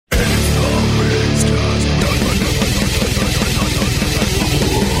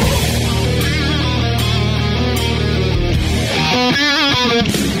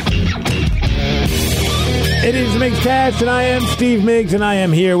MigsCast, and I am Steve Miggs, and I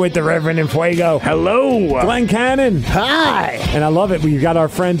am here with the Reverend in Fuego. Hello. Glenn Cannon. Hi. And I love it. We've got our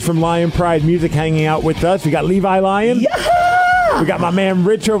friends from Lion Pride Music hanging out with us. We got Levi Lyon. Yeah. We got my man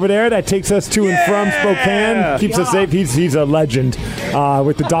Rich over there that takes us to and from Spokane. Keeps us safe. He's a legend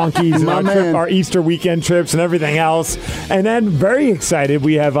with the donkeys and our Easter weekend trips and everything else. And then, very excited,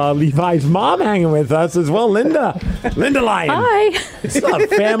 we have Levi's mom hanging with us as well, Linda. Linda Lyon. Hi. It's a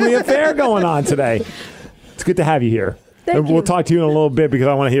family affair going on today. It's good to have you here. Thank you. We'll talk to you in a little bit because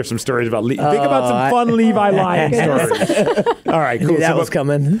I want to hear some stories about think about some fun Levi Lyon stories. All right, cool. That was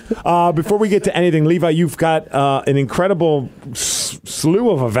coming. Before we get to anything, Levi, you've got an incredible slew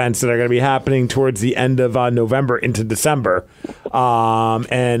of events that are going to be happening towards the end of November into December.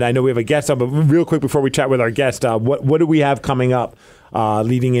 And I know we have a guest on, but real quick before we chat with our guest, what do we have coming up?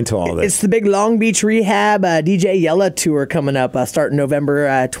 Leading into all this. It's the big Long Beach Rehab DJ Yella tour coming up starting November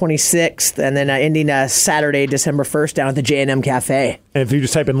 26th and then ending Saturday, December 1st down at the J&M Cafe. And if you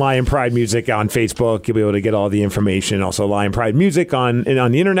just type in Lion Pride Music on Facebook, you'll be able to get all the information. Also, Lion Pride Music on the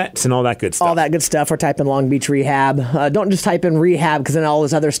internet and all that good stuff. All that good stuff. Or type in Long Beach Rehab. Don't just type in Rehab because then all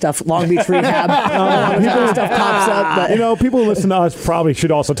this other stuff, Long Beach Rehab, stuff pops up. But people who listen to us probably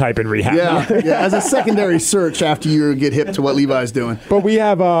should also type in Rehab. Yeah, as a secondary search after you get hip to what Levi's doing. But we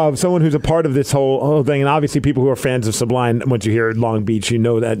have someone who's a part of this whole thing, and obviously people who are fans of Sublime, once you hear Long Beach, you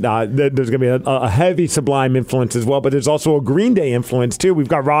know that there's going to be a heavy Sublime influence as well, but there's also a Green Day influence too. We've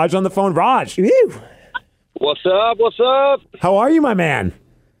got Raj on the phone. Raj. Woo. What's up? What's up? How are you, my man?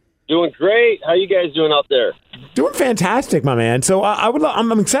 Doing great. How you guys doing out there? Doing fantastic, my man. So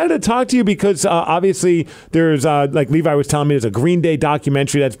I'm excited to talk to you because obviously there's like Levi was telling me, there's a Green Day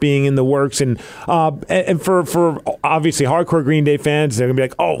documentary that's being in the works, and for obviously hardcore Green Day fans, they're gonna be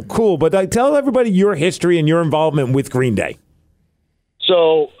like, oh, cool. But tell everybody your history and your involvement with Green Day.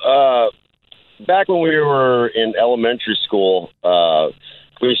 So back when we were in elementary school,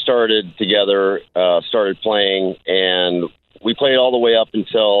 we started together, started playing, and we played all the way up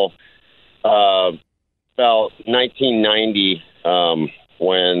until about 1990,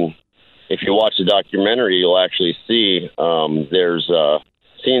 when, if you watch the documentary, you'll actually see there's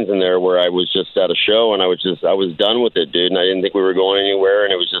scenes in there where I was just at a show and I was done with it, dude, and I didn't think we were going anywhere,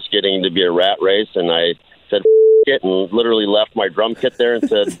 and it was just getting to be a rat race, and I said it and literally left my drum kit there and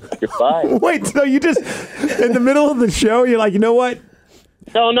said goodbye. Wait, so you just in the middle of the show, you're like, you know what?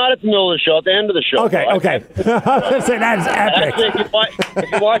 No, not at the middle of the show. At the end of the show. Okay. So that is epic. Actually,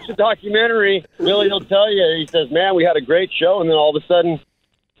 if you watch the documentary, Billy will tell you. He says, "Man, we had a great show," and then all of a sudden,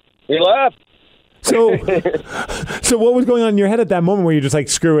 he left. So what was going on in your head at that moment where you just like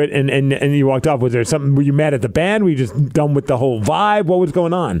screw it and you walked off? Was there something? Were you mad at the band? Were you just done with the whole vibe? What was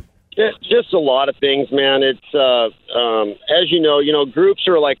going on? Just a lot of things, man. It's as you know, groups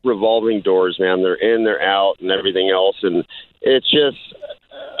are like revolving doors, man. They're in, they're out, and everything else, and it's just.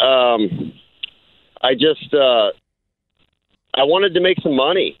 I wanted to make some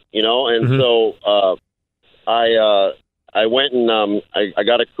money, and so I went and I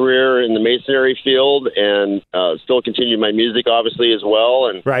got a career in the masonry field and still continued my music, obviously, as well.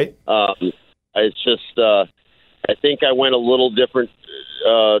 And right, it's just I think I went a little different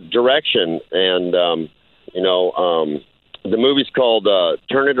direction, and the movie's called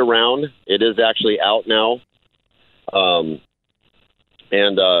Turn It Around. It is actually out now.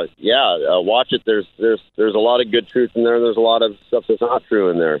 Watch it. There's a lot of good truth in there, and there's a lot of stuff that's not true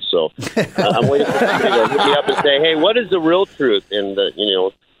in there. So I'm waiting for somebody to hit me up and say, "Hey, what is the real truth?" And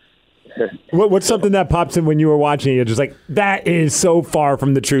What's something that pops in when you were watching it? You're just like, that is so far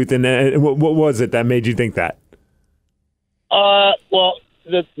from the truth. And what was it that made you think that? Well,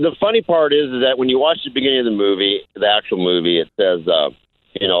 the funny part is that when you watch the beginning of the movie, the actual movie, it says,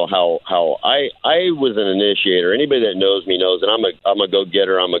 how I was an initiator. Anybody that knows me knows that I'm a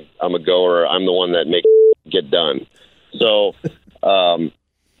go-getter. I'm a goer. I'm the one that makes get done. So, I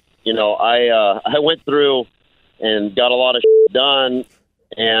went through and got a lot of done,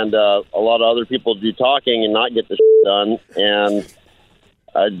 and a lot of other people do talking and not get the done. And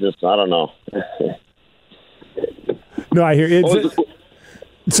I don't know. No, I hear it.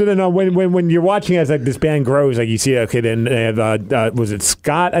 So then, when you're watching as like this band grows, like you see, okay, then they have, was it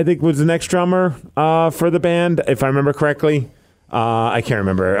Scott? I think was the next drummer for the band, if I remember correctly. I can't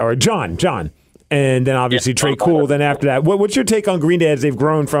remember, or John, and then obviously Trey Cool. Then after that, what's your take on Green Day as they've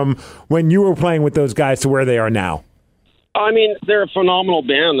grown from when you were playing with those guys to where they are now? I mean, they're a phenomenal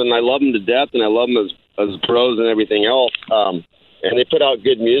band, and I love them to death, and I love them as pros and everything else. And they put out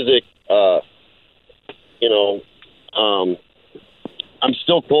good music. I'm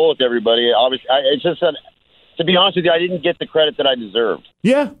still cool with everybody. Obviously, it's just that to be honest with you, I didn't get the credit that I deserved.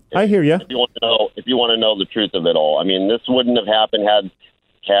 Yeah, I hear you. If you want to know the truth of it all, I mean, this wouldn't have happened had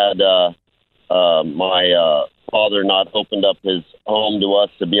my father not opened up his home to us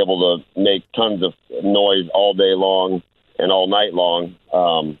to be able to make tons of noise all day long and all night long.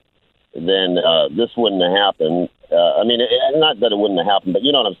 Then this wouldn't have happened. I mean, not that it wouldn't have happened, but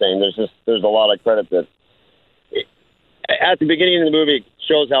you know what I'm saying. There's a lot of credit that at the beginning of the movie it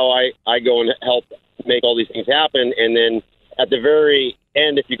shows how I go and help make all these things happen, and then at the very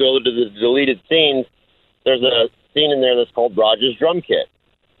end, if you go to the deleted scenes, there's a scene in there that's called Raj's drum kit,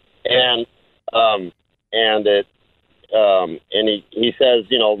 and he says,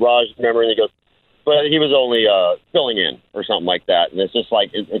 you know, Raj, remember, and he goes, but he was only filling in or something like that, and it's just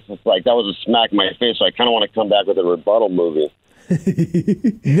like that was a smack in my face. So I kind of want to come back with a rebuttal movie.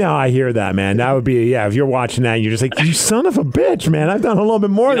 No, I hear that, man. That would be, yeah, if you're watching that, you're just like, you son of a bitch, man. I've done a little bit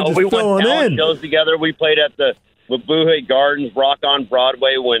more than just filling in. We went shows together. We played at the Magoo Gardens, Rock on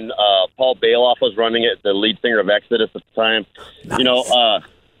Broadway when Paul Bailoff was running it, the lead singer of Exodus at the time. Nice. You know,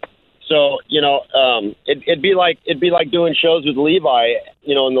 so you know, it'd be like doing shows with Levi,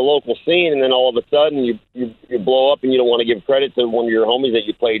 you know, in the local scene, and then all of a sudden you blow up and you don't want to give credit to one of your homies that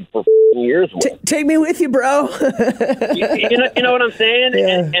you played for years with. Take me with you, bro. you know what I'm saying?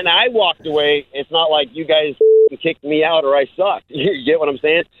 Yeah. And I walked away. It's not like you guys kicked me out or I sucked. You get what I'm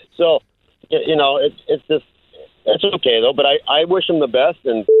saying? So, you know, it's just, it's okay though. But I wish them the best,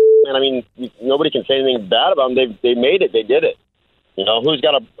 and I mean, nobody can say anything bad about them. They made it. They did it. You know, who's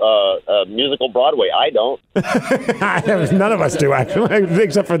got a musical Broadway? I don't. None of us do, actually,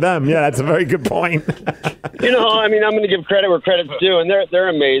 except for them. Yeah, that's a very good point. You know, I mean, I'm going to give credit where credit's due, and they're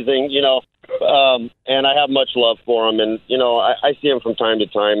amazing, you know, and I have much love for them. And, you know, I see them from time to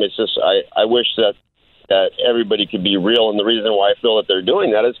time. It's just I wish that everybody could be real, and the reason why I feel that they're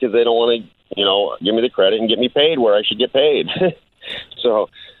doing that is because they don't want to, you know, give me the credit and get me paid where I should get paid. So.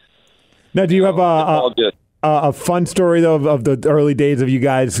 Now, do you have a fun story, though, of the early days of you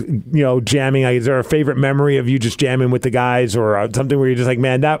guys, you know, jamming? Like, is there a favorite memory of you just jamming with the guys, or something where you're just like,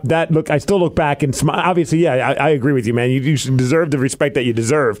 man, that look, I still look back and smile. Obviously, yeah, I agree with you, man. You deserve the respect that you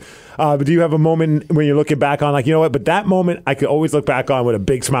deserve. But do you have a moment when you're looking back on, like, you know what, but that moment I could always look back on with a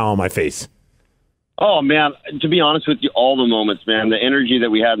big smile on my face? Oh, man, to be honest with you, all the moments, man. The energy that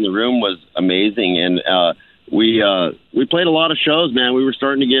we had in the room was amazing, and we played a lot of shows, man. We were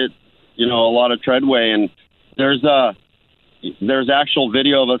starting to get, you know, a lot of treadway, and there's actual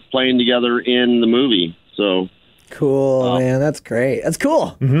video of us playing together in the movie. So cool, man. That's great. That's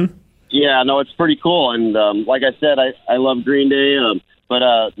cool. Mm-hmm. Yeah, no, it's pretty cool. And like I said, I love Green Day.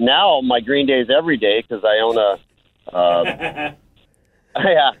 But now my Green Day is every day because I own I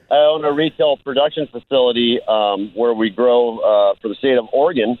own a retail production facility where we grow for the state of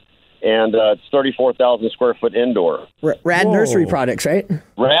Oregon. And it's 34,000 square foot indoor. Rad Nursery Products, right?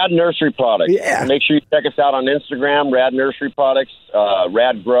 Rad Nursery Products. Yeah. Make sure you check us out on Instagram, Rad Nursery Products,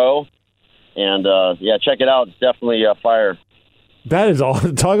 Rad Grow. And, yeah, check it out. It's definitely fire. That is all.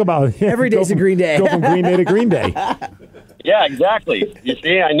 Talk about every day's a Green Day. Go from Green Day to Green Day. Yeah, exactly. You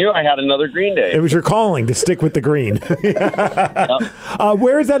see, I knew I had another Green Day. It was your calling to stick with the green. Yep.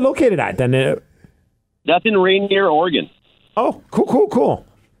 Where is that located at, then? That's in Rainier, Oregon. Oh, cool.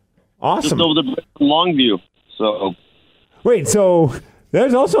 Awesome. Just over the bridge from Longview. So. Wait, so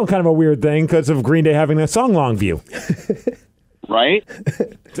there's also kind of a weird thing because of Green Day having that song Longview. Right?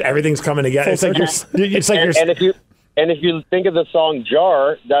 Everything's coming together. It's like and if you think of the song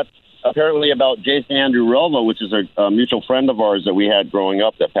Jar, that's apparently about Jason Andrew Relva, which is a mutual friend of ours that we had growing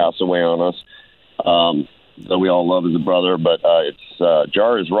up that passed away on us. That we all love as a brother, but it's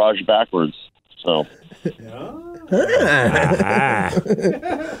Jar is Raj backwards. So.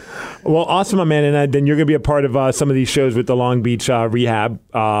 Well, awesome, my man. And then you're going to be a part of some of these shows with the Long Beach Rehab,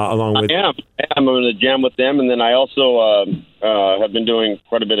 along with. I'm going to jam with them, and then I also have been doing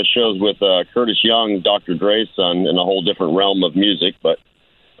quite a bit of shows with Curtis Young, Dr. Dre's son, in a whole different realm of music. But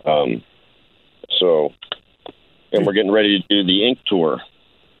and we're getting ready to do the Ink tour.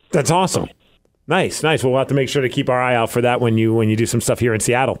 That's awesome. Nice. We'll have to make sure to keep our eye out for that when you do some stuff here in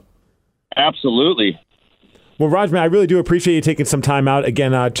Seattle. Absolutely. Well, Raj, man, I really do appreciate you taking some time out.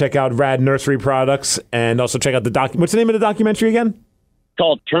 Again, check out Rad Nursery Products, and also check out what's the name of the documentary again? It's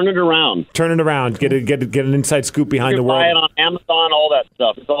called Turn It Around. Turn It Around. Get an inside scoop behind the world. You can buy it on Amazon, all that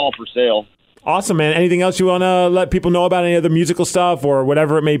stuff. It's all for sale. Awesome, man. Anything else you want to let people know about? Any other musical stuff or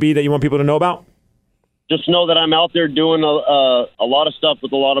whatever it may be that you want people to know about? Just know that I'm out there doing a lot of stuff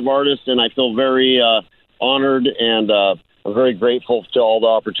with a lot of artists, and I feel very honored, and I'm very grateful to all the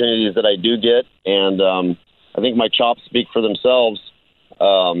opportunities that I do get. And I think my chops speak for themselves.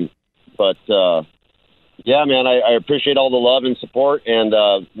 But Yeah, man, I appreciate all the love and support. And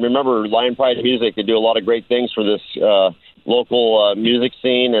remember, Lion Pride Music, they do a lot of great things for this local music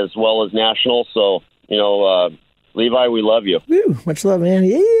scene as well as national. So, Levi, we love you. Woo, much love, man.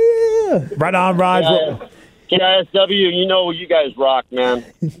 Yeah. Right on, Raj. KISW, you guys rock, man.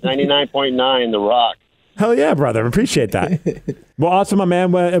 99.9, The Rock. Hell yeah, brother. Appreciate that. Well, awesome, my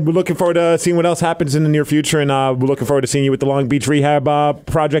man. We're looking forward to seeing what else happens in the near future, and we're looking forward to seeing you with the Long Beach Rehab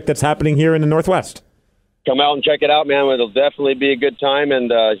project that's happening here in the Northwest. Come out and check it out, man. It'll definitely be a good time,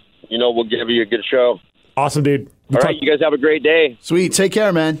 and, we'll give you a good show. Awesome, dude. All right, you guys have a great day. Sweet. Take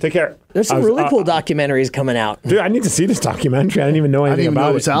care, man. Take care. There's some really cool documentaries coming out. Dude, I need to see this documentary. I didn't even know anything about it. I didn't even know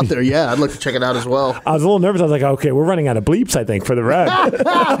it was out there. Yeah, I'd like to check it out as well. I was a little nervous. I was like, okay, we're running out of bleeps, I think, for the rep.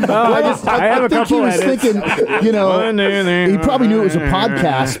 I have a couple he was thinking, he probably knew it was a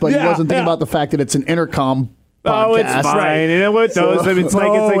podcast, but he wasn't thinking about the fact that it's an intercom podcast. Oh, it's fine. And with those,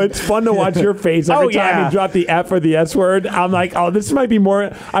 it's fun to watch your face every time you drop the F or the S word. I'm like, oh, this might be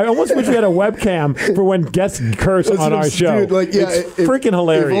more. I almost wish we had a webcam for when guests curse on our show. Dude, it's freaking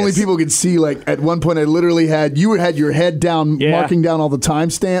hilarious. If only people could see. Like at one point, I literally had your head down, marking down all the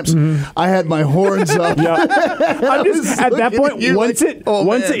timestamps. Mm-hmm. I had my horns up. I'm just at that point.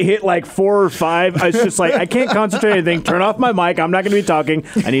 Once it hit like 4 or 5, I was just like, I can't concentrate on anything. Turn off my mic. I'm not going to be talking.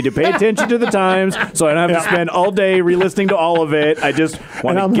 I need to pay attention to the times, so I don't have to spend all day re-listening to all of it. I just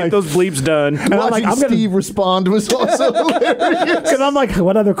want to get those bleeps done. And watching Steve respond was also hilarious. Because I'm like,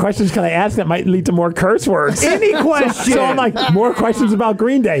 what other questions can I ask that might lead to more curse words? Any question. So I'm like, more questions about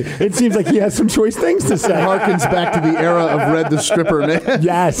Green Day. It seems like he has some choice things to say. It harkens back to the era of Red the Stripper, man.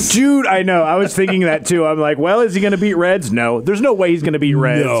 Yes. Dude, I know. I was thinking that too. I'm like, well, is he going to beat Reds? No. There's no way he's going to beat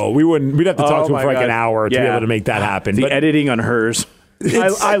Reds. No, we wouldn't. We'd have to talk to him for like an hour to be able to make that happen. The editing on hers.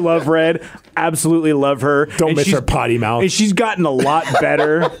 I love Red. Absolutely love her. Don't miss her potty mouth. And she's gotten a lot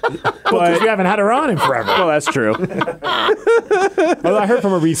better. But we haven't had her on in forever. Well, that's true. Well, I heard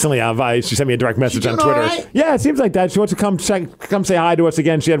from her recently on Vice. She sent me a direct message on Twitter. Right? Yeah, it seems like that. She wants to come say hi to us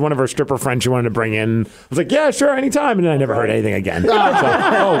again. She had one of her stripper friends she wanted to bring in. I was like, yeah, sure, anytime. And then I never heard anything again.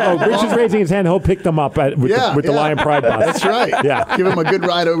 Rich is raising his hand. He'll pick them up with the Lion Pride bus. That's right. Yeah. Give him a good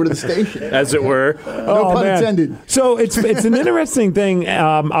ride over to the station. As it were. No pun intended. So it's an interesting thing.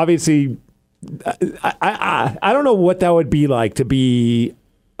 Obviously, I don't know what that would be like to be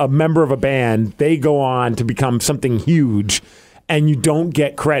a member of a band. They go on to become something huge, and you don't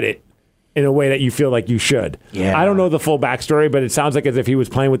get credit in a way that you feel like you should. Yeah. I don't know the full backstory, but it sounds like as if he was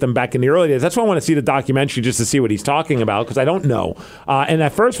playing with them back in the early days. That's why I want to see the documentary just to see what he's talking about, because I don't know. And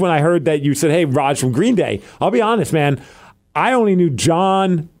at first, when I heard that you said, hey, Raj from Green Day, I'll be honest, man, I only knew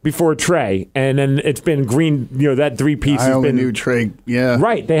John before Trey, and then it's been Green, that three-piece I only knew Trey, yeah.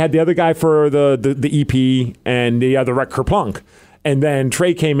 Right. They had the other guy for the EP and the other Kerplunk. And then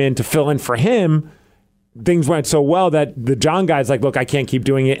Trey came in to fill in for him. Things went so well that the John guy's like, look, I can't keep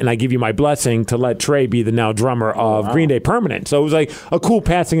doing it, and I give you my blessing to let Trey be the now drummer of Green Day Permanent. So it was like a cool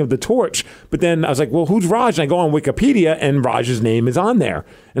passing of the torch. But then I was like, well, who's Raj? And I go on Wikipedia, and Raj's name is on there.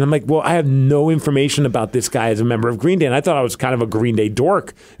 And I'm like, well, I have no information about this guy as a member of Green Day. And I thought I was kind of a Green Day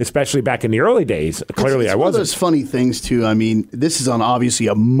dork, especially back in the early days. Clearly I wasn't. One of those funny things, too. I mean, this is on obviously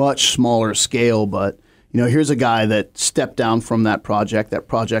a much smaller scale, but here's a guy that stepped down from that project. That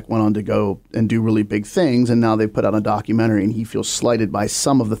project went on to go and do really big things, and now they put out a documentary, and he feels slighted by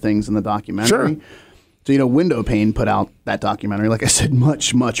some of the things in the documentary. Sure. So, Windowpane put out that documentary, like I said,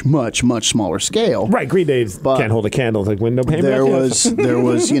 much, much, much, much smaller scale. Right, Green Day can't hold a candle like Windowpane. There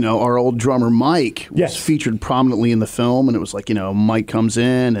was, our old drummer Mike was featured prominently in the film, and it was like, Mike comes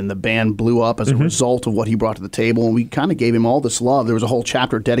in, and the band blew up as a result of what he brought to the table, and we kind of gave him all this love. There was a whole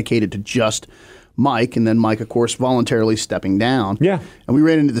chapter dedicated to just Mike, and then Mike, of course, voluntarily stepping down. Yeah. And we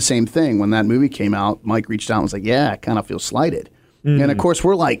ran into the same thing. When that movie came out, Mike reached out and was like, yeah, I kind of feel slighted. And, of course,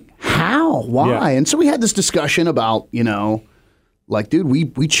 we're like, how? Why? Yeah. And so we had this discussion about, dude,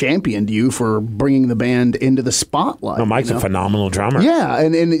 we championed you for bringing the band into the spotlight. No, Mike's a phenomenal drummer. Yeah,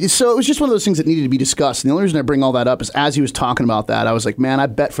 and so it was just one of those things that needed to be discussed. And the only reason I bring all that up is as he was talking about that, I was like, man, I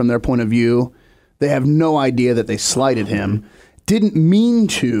bet from their point of view, they have no idea that they slighted him. Didn't mean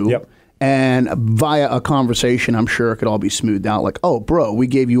to. Yep. And via a conversation, I'm sure it could all be smoothed out. Like, oh, bro, we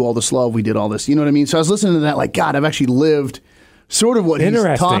gave you all this love. We did all this. You know what I mean? So I was listening to that like, God, I've actually lived sort of what he's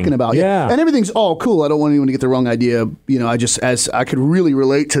talking about. Yeah. And everything's all cool. I don't want anyone to get the wrong idea. I could really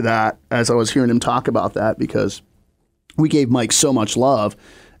relate to that as I was hearing him talk about that, because we gave Mike so much love,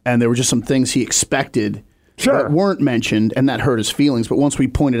 and there were just some things he expected that weren't mentioned, and that hurt his feelings. But once we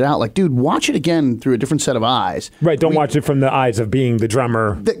pointed out, like, dude, watch it again through a different set of eyes. Right, don't watch it from the eyes of being the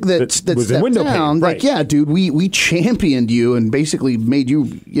drummer that was in window pane. Right. Like, yeah, dude, we championed you and basically made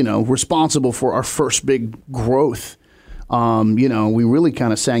you, responsible for our first big growth. We really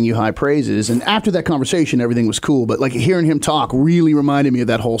kind of sang you high praises. And after that conversation, everything was cool. But like hearing him talk really reminded me of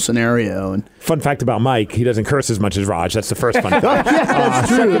that whole scenario. And fun fact about Mike, he doesn't curse as much as Raj. That's the first fun fact. That's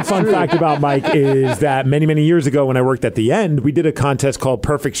true. Second fun fact about Mike is that many, many years ago when I worked at the End, we did a contest called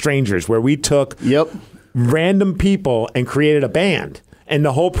Perfect Strangers where we took random people and created a band. And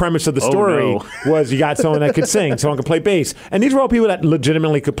the whole premise of the story was you got someone that could sing, someone could play bass. And these were all people that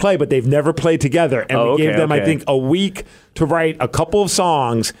legitimately could play, but they've never played together. And we gave them, I think, a week to write a couple of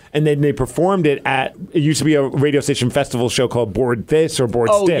songs, and then they performed it at, it used to be a radio station festival show called Board This or Board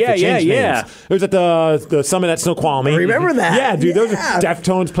Stiff. Yeah. It was at the Summit at Snoqualmie. Remember that? Yeah, dude. Those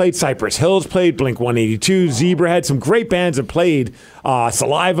Deftones played, Cypress Hills played, Blink-182, Zebra had some great bands that played,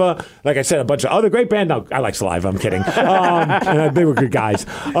 Saliva. Like I said, a bunch of other great bands. No, I like Saliva. I'm kidding. They were good guys.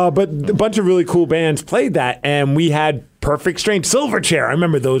 But a bunch of really cool bands played that, and we had Perfect Strange, Silverchair. I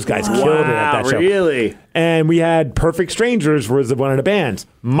remember those guys killed it at that show. Really? And we had Perfect Strangers was one of the bands.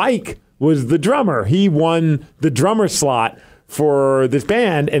 Mike was the drummer. He won the drummer slot for this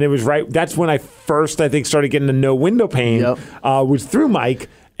band, and it was that's when I first, I think, started getting to know window pane. Was through Mike.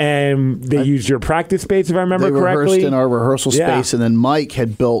 And they used your practice space, if I remember correctly. They rehearsed in our rehearsal space, and then Mike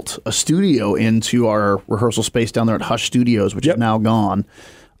had built a studio into our rehearsal space down there at Hush Studios, which is now gone.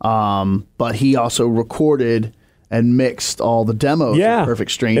 But he also recorded and mixed all the demos of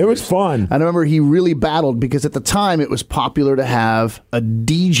Perfect Strangers. It was fun. I remember he really battled because at the time it was popular to have a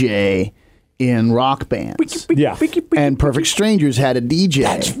DJ in rock bands. And Perfect Strangers had a DJ.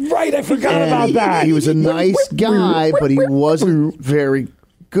 That's right. I forgot about that. He was a nice guy, but he wasn't very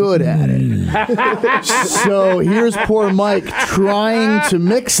good at it. So here's poor Mike trying to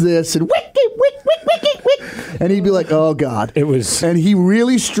mix this and and he'd be like, oh God. And he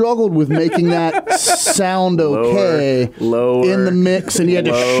really struggled with making that sound okay in the mix, and he had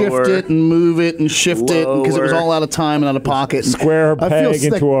to shift it and move it and shift it because it was all out of time and out of pocket. Square peg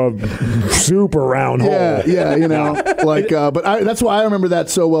into a super round hole. But that's why I remember that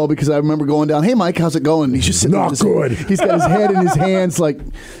so well, because I remember going down, hey Mike, how's it going? He's just sitting not good. He's got his head in his hands like,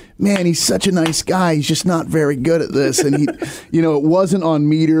 man, he's such a nice guy. He's just not very good at this. And he, it wasn't on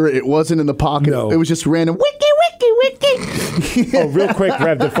meter. It wasn't in the pocket. No. It was just random. Wiki. Oh, real quick,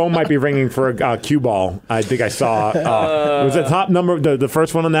 Rev, the phone might be ringing for a cue ball. I think I saw. Was the top number, the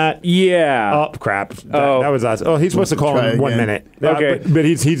first one on that? Yeah. Oh, crap. That was us. Oh, he's supposed to call in 1 minute. Okay. But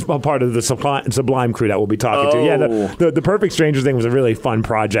he's a part of the Sublime crew that we'll be talking to. Yeah, the Perfect Strangers thing was a really fun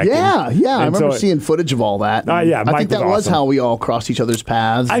project. Yeah. I remember seeing footage of all that. I think that was how we all crossed each other's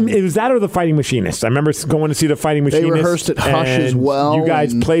paths. It was that or the Fighting Machinists. I remember going to see the Fighting Machinists. They rehearsed at Hush as well. You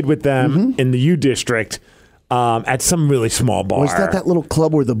guys played with them in the U District. At some really small bar. Was that little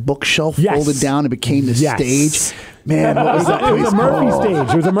club where the bookshelf folded down and became the stage? Man, what was that place called?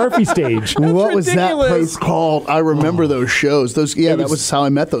 It was a Murphy stage. What was that place called? I remember those shows. That was how I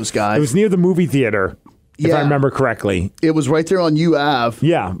met those guys. It was near the movie theater. If I remember correctly. It was right there on UAV.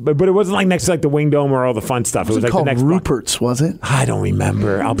 Yeah, but it wasn't like next to like the Wing Dome or all the fun stuff. It was like called the next Rupert's, was it? I don't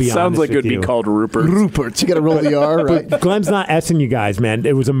remember. I'll be honest. Sounds like it would be called Rupert's. Rupert's. You got to roll the R, right? But Glenn's not S-ing you guys, man.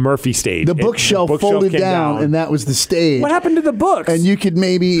 It was a Murphy stage. The bookshelf folded down, and that was the stage. What happened to the books? And you could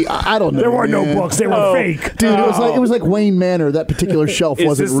maybe, I don't know. There were no books. They were fake. Dude, it was like Wayne Manor. That particular shelf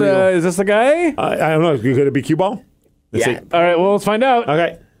wasn't real. Is this the guy? I don't know. Could it be cue ball? All right, well, let's find out.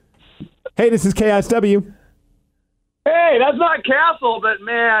 Okay. Hey, this is KSW. Hey, that's not Castle, but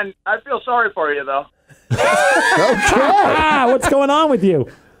man, I feel sorry for you, though. Okay. What's going on with you?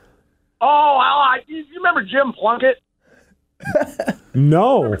 Oh, you remember Jim Plunkett?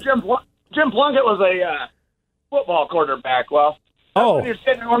 No. Jim Plunkett was a football quarterback. Well, when you're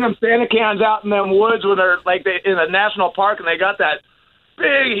sitting on them Santa cans out in them woods when they're in a national park and they got that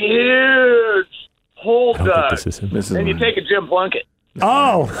big, huge hole dug, and you take a Jim Plunkett.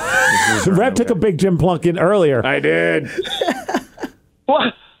 Oh, Rev took a big Jim Plunkett earlier. I did.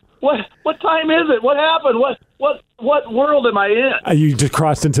 What time is it? What happened? What world am I in? You just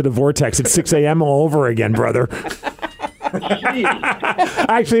crossed into the vortex. It's 6 a.m. all over again, brother.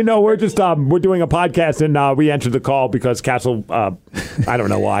 Actually, no, we're just we're doing a podcast, and we answered the call because Castle, I don't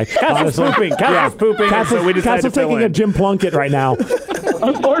know why. Castle's pooping. So we decided Castle's taking a Jim Plunkett right now.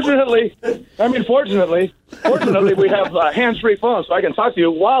 Fortunately, we have hands-free phones, so I can talk to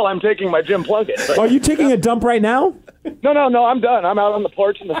you while I'm taking my Jim Plunkett. Are you taking a dump right now? No, I'm done. I'm out on the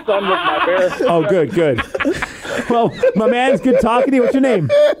porch in the sun with my bear. Oh, good. Well, my man, it's good talking to you. What's your name?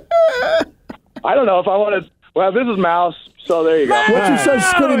 I don't know if I want to. Well, this is Mouse, so there you go. What's your social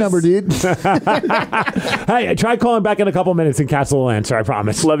security number, dude? Hey, try calling back in a couple minutes and Castle will answer, I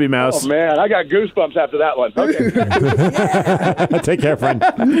promise. Love you, Mouse. Oh, man, I got goosebumps after that one. Okay. Take care, friend.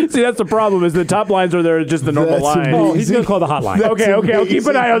 See, that's the problem, is the top lines are there just the normal That's line. Oh, he's going to call the hotline. Okay, I'll keep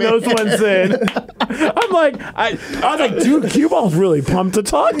an eye on those ones then. I'm like, I was like, dude, Cue Ball's really pumped to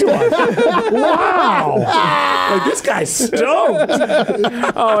talk to us. Wow. Like, this guy's stoked.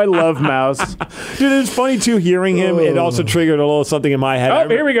 oh, I love Mouse. Dude, it's funny, too, hearing him. It also triggered a little something in my head. Oh,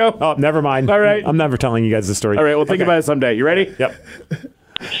 here we go. Oh, never mind. All right. I'm never telling you guys the story. All right, we'll think about it someday. You ready? Yep.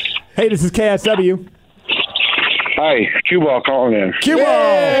 Hey, this is KSW. Hi, Cue Ball calling in. Cue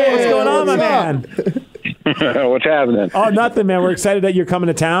Ball! What's going on, my man? What's happening? Oh, nothing, man. We're excited that you're coming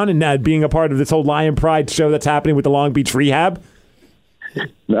to town and being a part of this whole Lion Pride show that's happening with the Long Beach Rehab.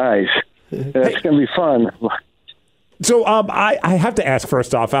 Nice. That's going to be fun. So I have to ask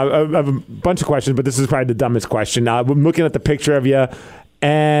first off, I have a bunch of questions, but this is probably the dumbest question. I'm looking at the picture of you,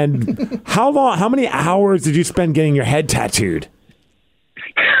 and how many hours did you spend getting your head tattooed?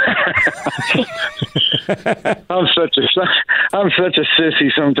 I'm such a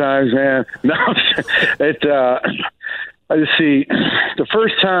sissy sometimes, man. No, I just see the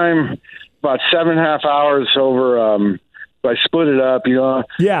first time about 7.5 hours over. I split it up,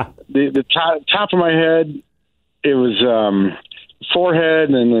 Yeah. The top of my head, it was forehead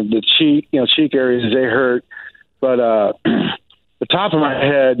and the cheek, cheek areas, they hurt. But the top of my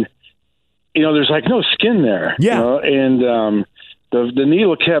head, there's like no skin there. Yeah. And the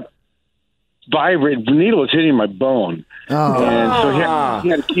needle kept vibrating. The needle was hitting my bone. Oh. And so he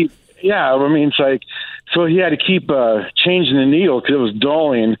had to keep, it's like, so he had to keep changing the needle because it was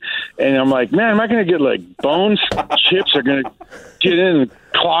dulling. And I'm like, man, am I going to get like bones? Chips are going to get in and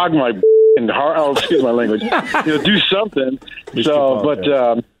clog my heart. Oh, excuse my language. Do something. So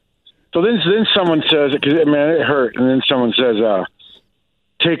then someone says, because it hurt. And then someone says,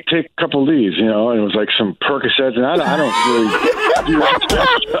 take a couple of these, and it was like some Percocets, and I don't really do that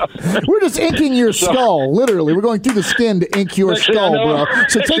stuff. We're just inking your skull, literally. We're going through the skin to ink your skull, bro.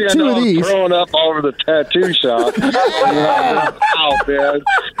 So take two of these. I'm throwing up all over the tattoo shop. Wow, man.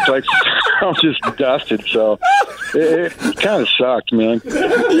 It's like I'm just dusted, so it kind of sucked, man.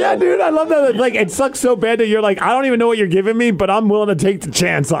 Yeah, dude, I love that. Like, it sucks so bad that you're like, I don't even know what you're giving me, but I'm willing to take the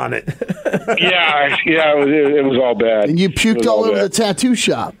chance on it. Yeah, it was all bad. And you puked all over the tattoo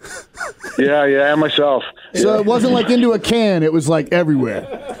shop. Yeah, myself. So it wasn't like into a can; it was like everywhere.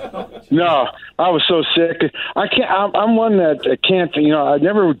 No, I was so sick. I can't. I'm one that can't. I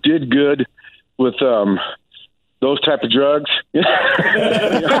never did good with those type of drugs. I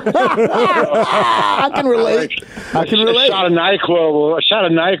can relate. A shot of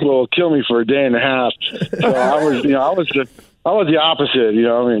NyQuil will kill me for a day and a half. So I was the opposite.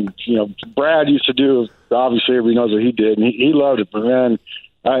 Brad used to do. Obviously, everybody knows what he did, and he loved it. But man,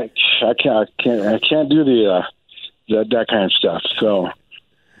 I can't do that kind of stuff. So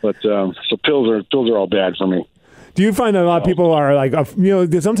pills are all bad for me. Do you find that a lot of people are like,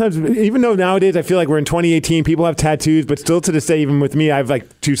 sometimes, even though nowadays I feel like we're in 2018, people have tattoos, but still to this day, even with me, I have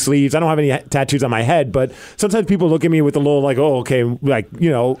like 2 sleeves. I don't have any tattoos on my head, but sometimes people look at me with a little like, oh, okay, like,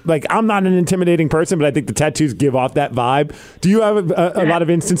 like I'm not an intimidating person, but I think the tattoos give off that vibe. Do you have a lot of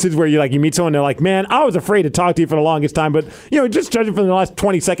instances where you meet someone and they're like, man, I was afraid to talk to you for the longest time, but, just judging from the last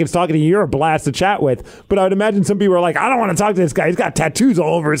 20 seconds talking to you, you're a blast to chat with. But I would imagine some people are like, I don't want to talk to this guy. He's got tattoos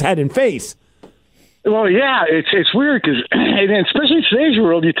all over his head and face. Well, yeah, it's weird because, especially in today's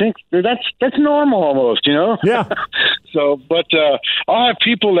world, you think that's normal almost, Yeah. So, but I'll have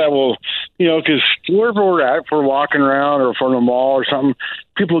people that will, because wherever we're at, if we're walking around or if we're in a mall or something,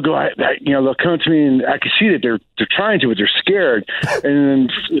 people will go, they'll come to me and I can see that they're trying to, but they're scared, and then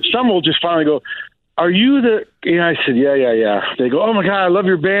some will just finally go, "Are you the?" I said, "Yeah." They go, "Oh my God, I love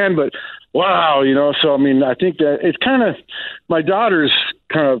your band, but." Wow, so I think that it's kind of, my daughters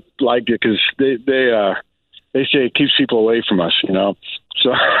kind of liked it because they say it keeps people away from us,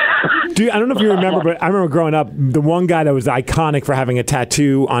 So, dude, I don't know if you remember, but I remember growing up, the one guy that was iconic for having a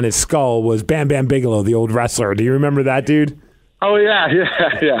tattoo on his skull was Bam Bam Bigelow, the old wrestler. Do you remember that dude? Oh yeah. He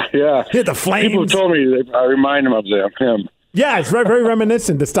had the flames. People told me I remind them of him. Yeah, it's very, very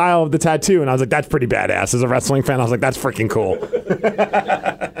reminiscent, the style of the tattoo. And I was like, that's pretty badass. As a wrestling fan, I was like, that's freaking cool.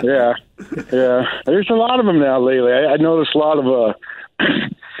 Yeah. There's a lot of them now lately. I noticed a lot of the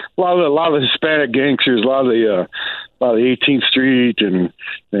Hispanic gangsters, a lot of the 18th Street and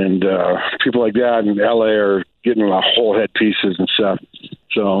people like that in LA are getting a whole head pieces and stuff.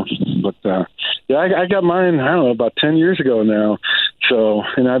 So, but I got mine. I don't know, about 10 years ago now. So,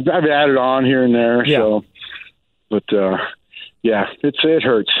 and I've added on here and there. Yeah. So, but. Yeah, it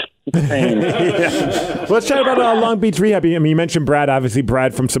hurts. Yeah. Let's chat about Long Beach Rehab. I mean, you mentioned Brad, obviously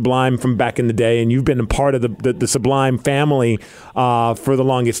Brad from Sublime from back in the day, and you've been a part of the Sublime family for the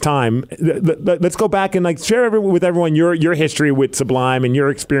longest time. Let's go back and share with everyone your history with Sublime and your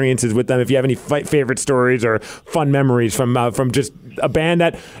experiences with them. If you have any favorite stories or fun memories from just a band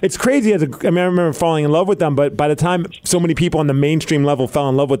that it's crazy. I remember falling in love with them, but by the time so many people on the mainstream level fell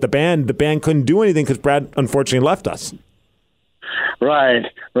in love with the band couldn't do anything because Brad unfortunately left us. Right.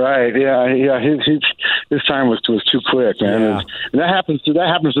 Yeah. His time was too quick, man. Yeah. And that happens to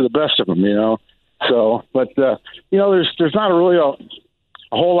the best of them, you know. So, but there's not really a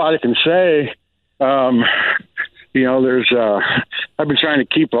whole lot I can say. There's I've been trying to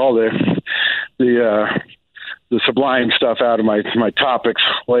keep all the Sublime stuff out of my topics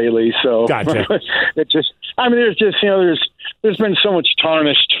lately. So gotcha. There's been so much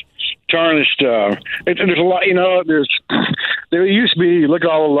tarnished. There's a lot, there used to be, look at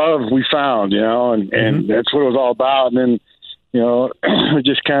all the love we found, and that's what it was all about. And then, it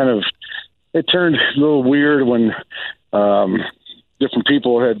just kind of, it turned a little weird when different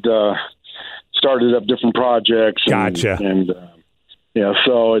people had started up different projects. Gotcha. So and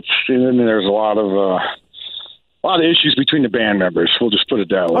then there's a lot of issues between the band members. We'll just put it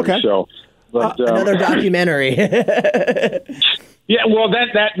that way. Okay. So, but another documentary. Yeah, well,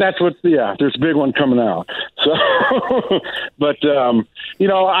 that's what. Yeah, there's a big one coming out. So, but I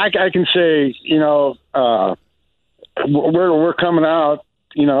can say, we're coming out.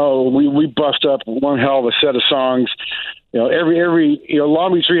 We bust up one hell of a set of songs. Every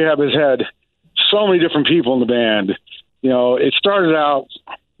Long Beach Rehab has had so many different people in the band. It started out.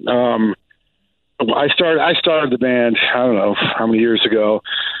 I started the band. I don't know how many years ago,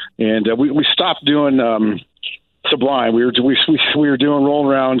 and we stopped doing. Sublime. We were doing Rolling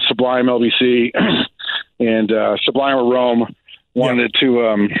Around Sublime LBC, and Sublime or Rome wanted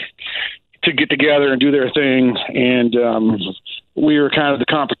to get together and do their thing, and we were kind of the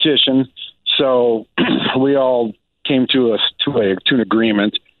competition. So we all came to an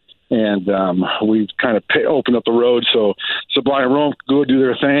agreement, and we kind of opened up the road so Sublime and Rome could go do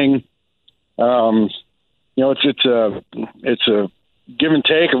their thing. It's a give and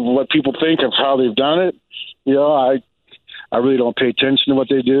take of what people think of how they've done it. I really don't pay attention to what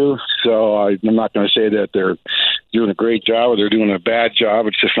they do, so I'm not going to say that they're doing a great job or they're doing a bad job.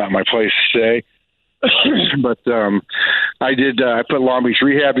 It's just not my place to say. But I put Long Beach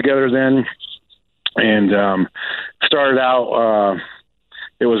Rehab together then, and started out.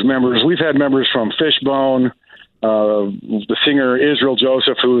 It was members. We've had members from Fishbone. The singer Israel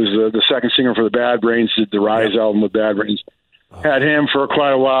Joseph, who is the second singer for the Bad Brains, did the Rise album with Bad Brains. Had him for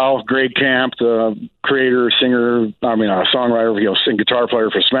quite a while. Greg Camp, the songwriter, and guitar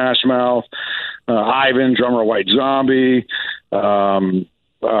player for Smash Mouth. Ivan, drummer of White Zombie.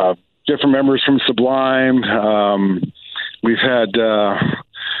 Different members from Sublime. We've had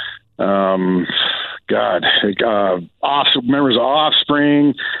members of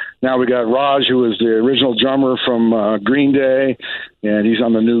Offspring. Now we got Raj, who was the original drummer from Green Day, and he's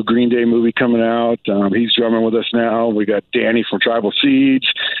on the new Green Day movie coming out. He's drumming with us now. We got Danny from Tribal Seeds.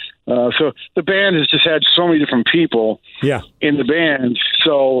 So the band has just had so many different people in the band.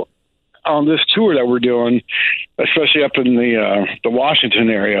 So on this tour that we're doing, especially up in the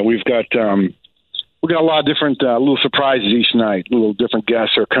Washington area, we've got a lot of different little surprises each night. Little different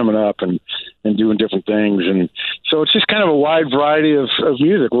guests are coming up and doing different things, and so it's just kind of a wide variety of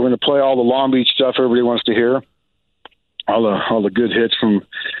music. We're going to play all the Long Beach stuff everybody wants to hear, all the good hits from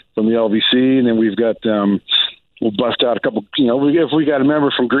the LVC, and then we've got we'll bust out a couple. If we got a member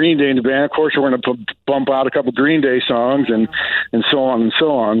from Green Day in the band, of course we're going to bump out a couple Green Day songs and so on and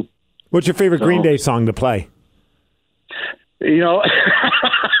so on. What's your favorite Green Day song to play?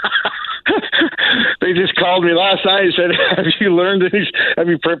 They just called me last night and said, have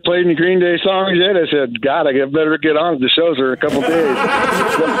you played any Green Day songs yet? I said, God, I better get on. The shows are in a couple days.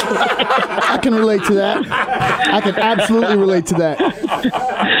 I can relate to that. I can absolutely relate to that.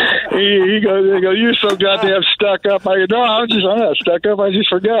 He goes, you're so goddamn stuck up. I go, no, I'm not stuck up. I just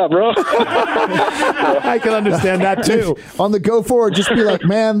forgot, bro. I can understand that too. On the go forward, just be like,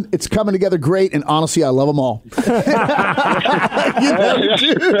 man, it's coming together great, and honestly, I love them all.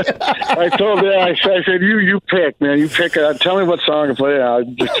 I told him, I said, you pick, man. You pick. Tell me what song to play.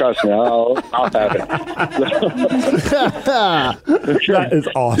 Just trust me. I'll have it. That is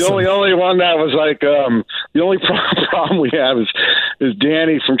awesome. The only one that was like the only problem we have is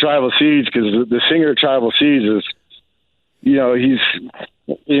Danny from Tribal Seeds, because the singer of Tribal Seeds is, I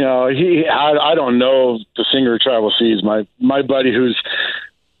don't know the singer of Tribal Seeds. My buddy who's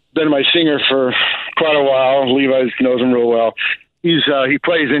been my singer for quite a while, Levi knows him real well. he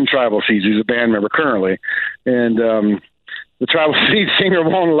plays in Tribal Seeds. He's a band member currently, and the Tribal Seeds singer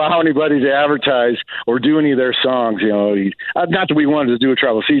won't allow anybody to advertise or do any of their songs. You know, not that we wanted to do a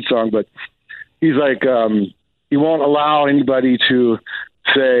Tribal Seeds song, but he's like, he won't allow anybody to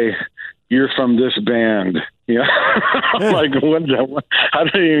say, "You're from this band." You know, I'm like, I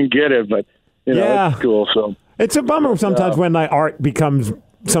don't even get it, but you know, it's cool. So it's a bummer sometimes when like art becomes.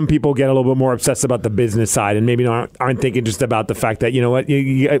 Some people get a little bit more obsessed about the business side and maybe aren't thinking just about the fact that, you know what,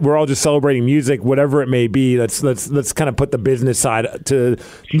 we're all just celebrating music, whatever it may be. Let's kind of put the business side to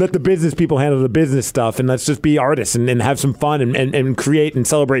let the business people handle the business stuff, and let's just be artists and have some fun and create and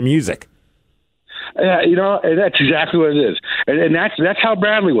celebrate music. You know, and that's exactly what it is. And that's how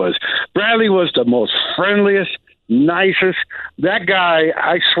Bradley was. Bradley was the most friendliest, nicest. That guy,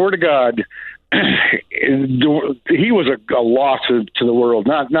 I swear to God, he was a loss to the world,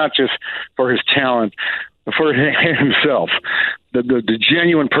 not just for his talent, but for himself, the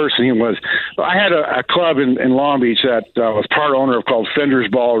genuine person he was. I had a club in Long Beach that I was part owner of called Fender's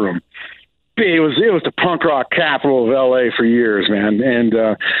Ballroom. It was the punk rock capital of LA for years, man, and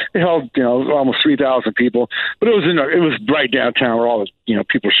it held almost 3,000 people. But it was right downtown where all the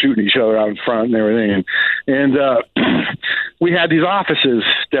people shooting each other out in front and everything, and we had these offices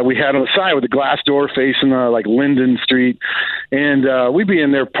that we had on the side with a glass door facing like Linden Street, and we'd be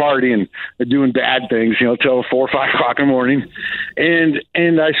in there partying and doing bad things, till 4 or 5 o'clock in the morning, and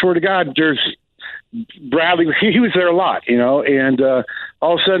I swear to God, there's Bradley, he was there a lot, and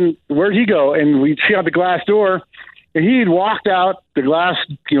all of a sudden, where'd he go? And we'd see out the glass door, and he'd walked out the glass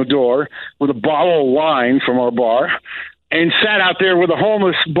door with a bottle of wine from our bar and sat out there with a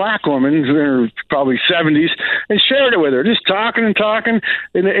homeless black woman, in her probably 70s, and shared it with her, just talking and talking.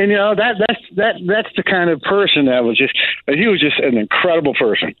 And that's the kind of person that was he was just an incredible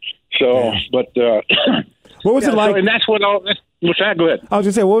person. So, but what was it like? So, and that's what all. What's that? Go ahead. I was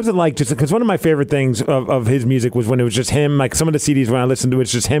going to say, what was it like? Just because one of my favorite things of his music was when it was just him. Like some of the CDs when I listened to it,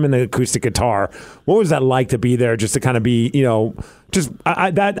 it's just him and the acoustic guitar. What was that like to be there? Just to kind of be,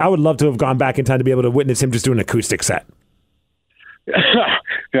 I would love to have gone back in time to be able to witness him just do an acoustic set.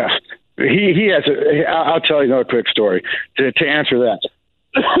 Yeah, he has. I'll tell you another quick story to answer that.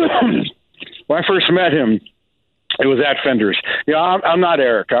 When I first met him, it was at Fender's. I'm not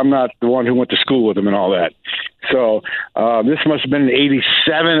Eric. I'm not the one who went to school with him and all that. So this must have been in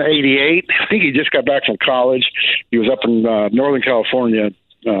 87, 88. I think he just got back from college. He was up in Northern California,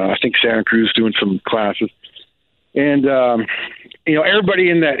 I think Santa Cruz, doing some classes. And,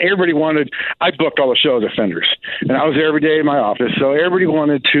 everybody wanted, I booked all the shows at Fender's. And I was there every day in my office. So everybody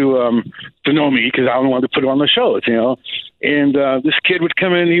wanted to know me because I wanted to put on the shows, And this kid would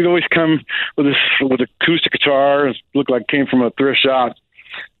come in. He'd always come with acoustic guitar. Looked like came from a thrift shop.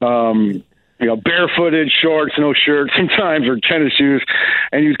 Barefooted, shorts, no shirt, sometimes, or tennis shoes.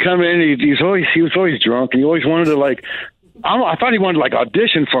 And he'd come in. He was always drunk, and he always wanted to I thought he wanted to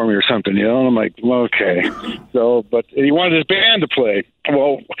audition for me or something, And I'm like, well, okay. So, but he wanted his band to play.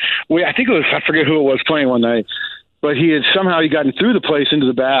 Well, I think it was, I forget who it was playing one night, but he had somehow gotten through the place into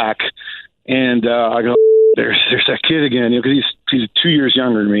the back, and I go, there's that kid again, because he's 2 years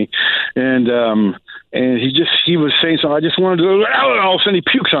younger than me, and he was saying something. I just wanted to, all of a sudden he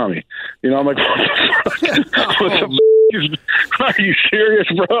pukes on me. I'm like, what the are you serious,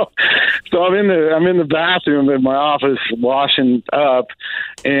 bro? So I'm in the bathroom in my office washing up,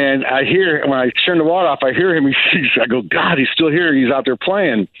 and I hear, when I turn the water off, I hear him. I go, God, he's still here. He's out there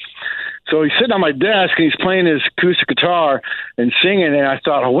playing. So he's sitting on my desk and he's playing his acoustic guitar and singing. And I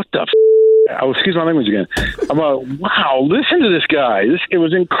thought, what the excuse my language again. I'm like, wow, listen to this guy. It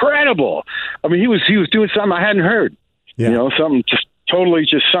was incredible. I mean, he was doing something I hadn't heard. Yeah. Something just totally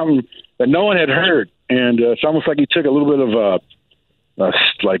something that no one had heard. And it's almost like he took a little bit of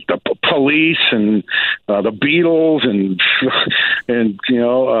like the Police and the Beatles and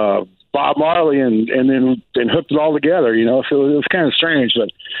Bob Marley and then hooked it all together. So it was kind of strange,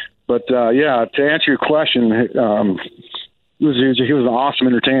 but yeah. To answer your question, he was an awesome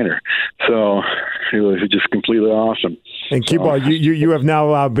entertainer. So he was just completely awesome. And Q-Ball, you have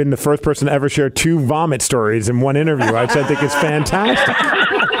now been the first person to ever share 2 vomit stories in one interview, which I think is fantastic.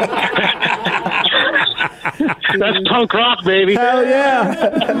 That's punk rock, baby. Hell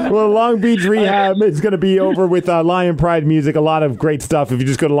yeah. Well, Long Beach Rehab is going to be over with Lion Pride Music. A lot of great stuff. If you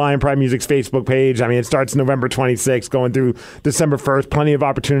just go to Lion Pride Music's Facebook page, I mean, it starts November 26th, going through December 1st. Plenty of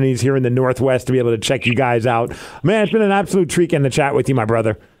opportunities here in the Northwest to be able to check you guys out. Man, it's been an absolute treat getting to chat with you, my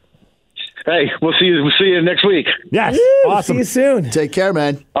brother. Hey, we'll see you next week. Yes. Woo, awesome. See you soon. Take care,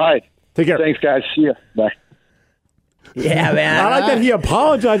 man. All right. Take care. Thanks, guys. See ya. Bye. Yeah, man. I like that he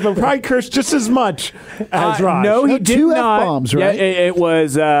apologized, but probably cursed just as much as Raj. No, he did 2 not. F-bombs, right? Yeah, it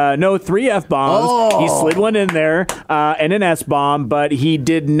was 3 F-bombs. Oh. He slid one in there and an S-bomb, but he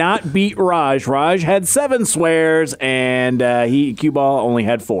did not beat Raj. Raj had 7 swears, and Cue Ball only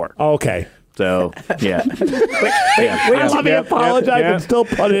had 4. Okay. So, yeah. I love he apologized and still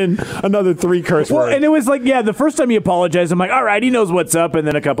put in another 3 curse words. And it was like, the first time he apologized, I'm like, all right, he knows what's up, and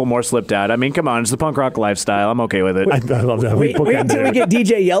then a couple more slipped out. I mean, come on, it's the punk rock lifestyle. I'm okay with it. I love that. Wait until we get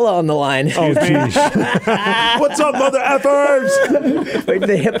DJ Yella on the line. Oh, jeez. What's up, mother effers? Wait,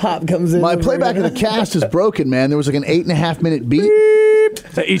 the hip hop comes in. My playback of the cast is broken, man. There was like an 8.5 minute beat.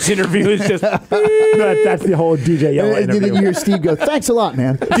 So each interview is just... That's the whole DJ Yella And then interview. you hear Steve go, "Thanks a lot,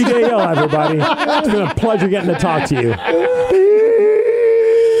 man." DJ Yella, everybody. It's been a pleasure getting to talk to you.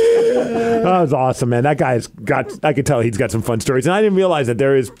 That was awesome, man. That guy's got, I could tell he's got some fun stories. And I didn't realize that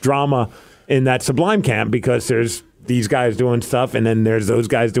there is drama in that Sublime camp because there's these guys doing stuff and then there's those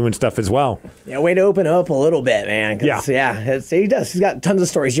guys doing stuff as well. Yeah, way to open up a little bit, man. He does. He's got tons of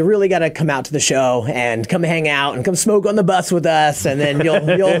stories. You really got to come out to the show and come hang out and come smoke on the bus with us, and then you'll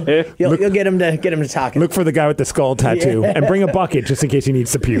get him to talking. Look for the guy with the skull tattoo and bring a bucket just in case he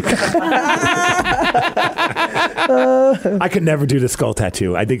needs to puke. I could never do the skull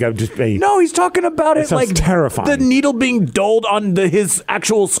tattoo. I think I'd just be... No, he's talking about it like terrifying. The needle being dulled on his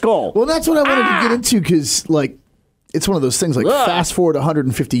actual skull. Well, that's what I wanted to get into because, like, it's one of those things. Like, fast forward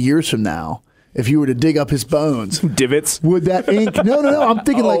 150 years from now, if you were to dig up his bones, divots, would that ink? No. I'm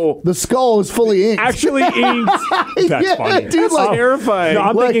thinking like the skull is fully inked. Actually inked. That's funny. Dude, that's terrifying. No,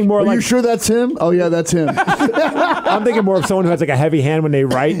 I'm thinking more are like. You sure that's him? Oh yeah, that's him. I'm thinking more of someone who has like a heavy hand when they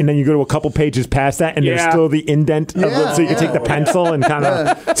write, and then you go to a couple pages past that, and there's still the indent. So you can take the pencil and kind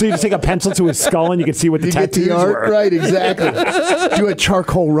of. So you just take a pencil to his skull, and you can see what the tattoos get the art were. right, exactly. Do a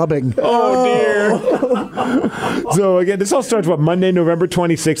charcoal rubbing. Oh dear. So again, this all starts Monday, November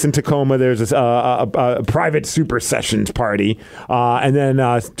 26th in Tacoma. There's a private super sessions party, and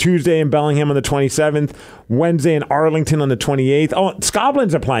then Tuesday in Bellingham on the 27th. Wednesday in Arlington on the 28th. Oh,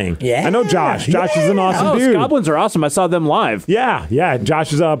 Scoblins are playing. Yeah. I know Josh. Josh is an awesome dude. Scoblins are awesome. I saw them live. Yeah.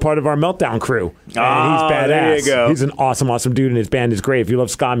 Josh is part of our Meltdown crew. And he's badass. There you go. He's an awesome dude, and his band is great. If you love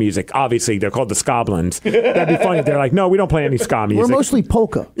ska music, obviously they're called the Scoblins. That'd be funny if they're like, no, we don't play any ska music. We're mostly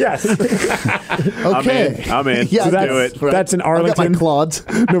polka. Yes. Okay. I'm in. Yeah, So do it. That's in Arlington. I got my clods.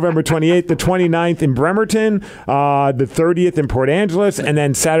 November 28th, the 29th in Bremerton, the 30th in Port Angeles, and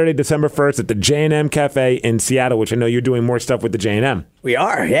then Saturday, December 1st at the J&M Cafe in Seattle, which I know you're doing more stuff with the J&M. We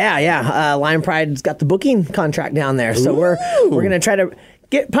are, yeah. Lion Pride's got the booking contract down there, so we're gonna try to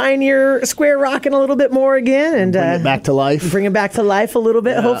get Pioneer Square rocking a little bit more again, and bring it back to life. Bring it back to life a little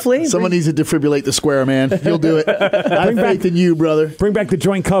bit, hopefully. Someone needs to defibrillate the square, man. You'll do it. I have faith in you, brother. Bring back the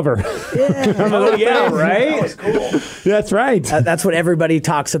joint cover. Oh, yeah, right? That was cool. That's right. That's what everybody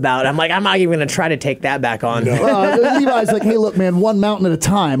talks about. I'm like, I'm not even going to try to take that back on. Levi's like, hey, look, man, one mountain at a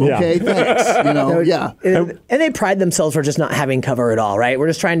time, okay? Yeah. Thanks. And they pride themselves for just not having cover at all, right? We're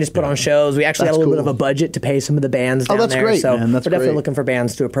just trying to put on shows. We actually got a little bit of a budget to pay some of the bands down that's there. great, so man. That's we're definitely great. looking for bands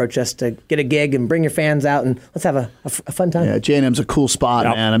to approach us to get a gig and bring your fans out, and let's have a fun time. Yeah, J&M's a cool spot,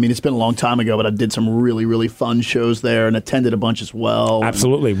 man. I mean, it's been a long time ago, but I did some really, really fun shows there and attended a bunch as well.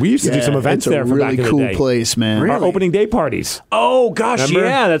 Absolutely. We used to do some events there for really back in cool the day. place, man. Our opening day parties. Oh, gosh, Remember?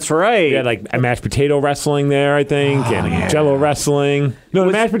 yeah, that's right. We had like a mashed potato wrestling there, I think, and Jello wrestling. No,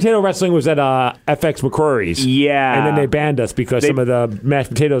 the mashed potato wrestling was at FX McCrory's. Yeah. And then they banned us because some of the mashed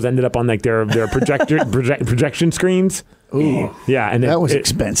potatoes ended up on like their projection screens. Ooh. Yeah, and that was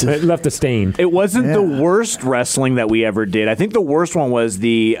expensive. It left a stain. It wasn't the worst wrestling that we ever did. I think the worst one was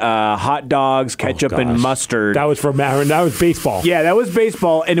the hot dogs, ketchup, and mustard. That was that was baseball. Yeah, that was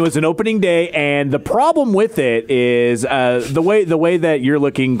baseball, and it was an opening day. And the problem with it is the way that you're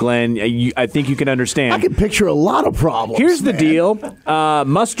looking, Glenn. I think you can understand. I can picture a lot of problems. Here's the deal: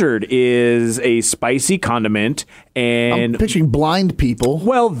 mustard is a spicy condiment, and I'm picturing blind people.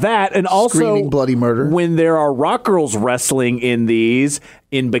 Well, that and also screaming bloody murder. When there are rock girls wrestling in these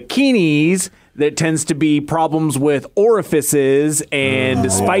in bikinis, there tends to be problems with orifices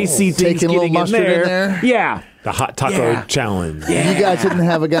and spicy things Taking a little getting mustard in there? Yeah. The hot taco challenge. You guys didn't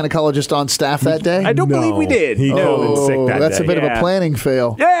have a gynecologist on staff that day? I don't believe we did. He called in sick that that's day. a bit of a planning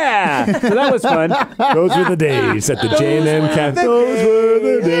fail. Yeah. So that was fun. Those were the days at the J&M Cafe. Those were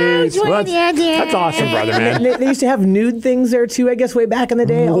the days. That's awesome, brother, man. They used to have nude things there too, I guess, way back in the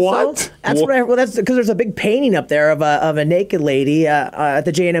day. Also. What? That's what that's because there's a big painting up there of a naked lady at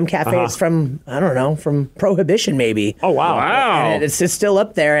the J&M Cafe. It's from from Prohibition maybe. Oh wow! And it's still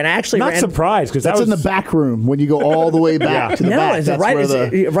up there. And I actually Not surprised because That's in the back room when you go all the way back to the back. It's That's right,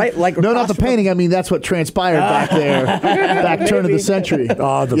 where right, like no, not the painting. I mean, that's what transpired back there, back turn of the century.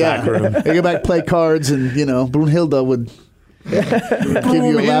 Oh, the back room. They go back, play cards, and Brunhilde would give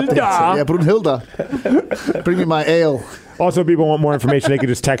you a lap dance. Yeah, Brunhilde, bring me my ale. Also, if people want more information, they can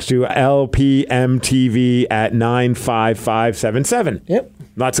just text you LPMTV at 95577. Yep.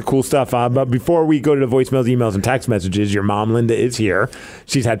 Lots of cool stuff. But before we go to the voicemails, emails, and text messages, your mom, Linda, is here.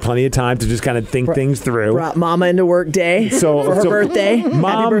 She's had plenty of time to just kind of think things through. Brought Mama into work day for her birthday. Mom,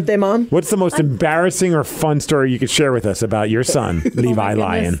 happy birthday, Mom. What's the most embarrassing or fun story you could share with us about your son, Levi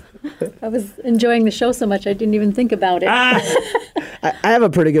Lyon? I was enjoying the show so much I didn't even think about it. I have a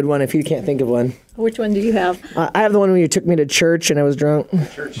pretty good one if you can't think of one. Which one do you have? I have the one when you took me to church and I was drunk.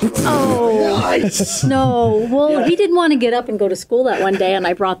 Oh, nice. No. Well, he didn't want to get up and go to school that one day, and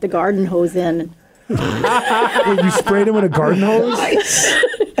I brought the garden hose in. Wait, you sprayed him with a garden hose?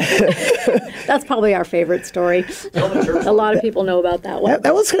 That's probably our favorite story. A lot of people know about that one.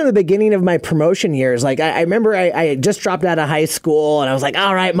 That was kind of the beginning of my promotion years. Like I remember I had just dropped out of high school and I was like,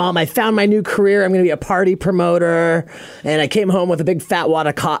 all right, Mom, I found my new career. I'm going to be a party promoter. And I came home with a big fat wad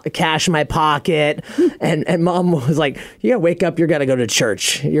of cash in my pocket. And Mom was like, you got to wake up. You're going to go to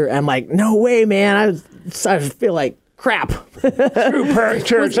church. I'm like, no way, man. I feel like crap.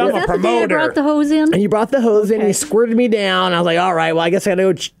 Church, I'm a promoter. I brought the hose in? And you brought the hose in, you squirted me down. I was like, all right, well, I guess I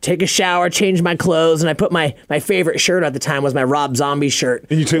gotta go take a shower, change my clothes. And I put my favorite shirt at the time was my Rob Zombie shirt.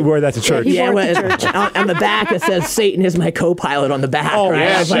 And you wore that to church? Yeah, on the back it says Satan is my co-pilot on the back. Oh,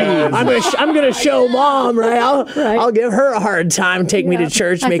 right? yeah, I'm gonna show Mom, right? I'll give her a hard time, take me to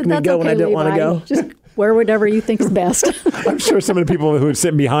church, make me go when I don't want to go. Just wear whatever you think is best. I'm sure some of the people who are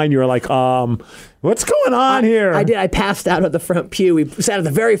sitting behind you are like, what's going on here? I did. I passed out at the front pew. We sat at the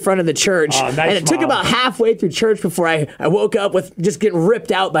very front of the church. Oh, nice, and it took about halfway through church before I woke up with just getting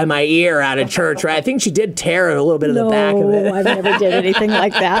ripped out by my ear out of church, right? I think she did tear a little bit of the back of it. No, I never did anything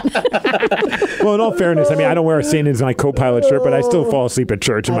like that. Well, in all fairness, I mean, I don't wear a Satan is my co-pilot shirt, but I still fall asleep at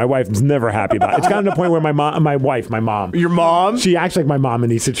church, and my wife's never happy about it. It's gotten to the point where my mom. Your mom? She acts like my mom in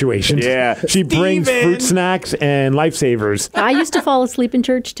these situations. Yeah. She brings fruit snacks and lifesavers. I used to fall asleep in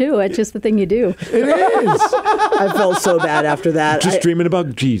church, too. It's just the thing you do. It is. I felt so bad after that. Just dreaming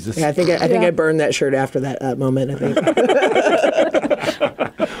about Jesus. Yeah, I think I burned that shirt after that moment, I think.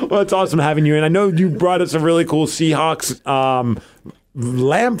 Well, it's awesome having you. And I know you brought us a really cool Seahawks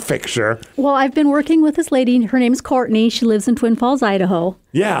lamp fixture. Well, I've been working with this lady. Her name's Courtney. She lives in Twin Falls, Idaho.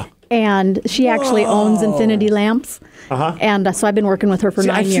 Yeah. And she actually owns Infinity Lamps. Uh-huh. And so I've been working with her for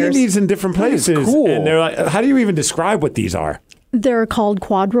 9 years. I've seen these in different places. Cool. And they're like, how do you even describe what these are? They're called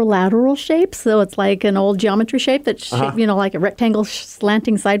quadrilateral shapes. So it's like an old geometry shape that's shaped, like a rectangle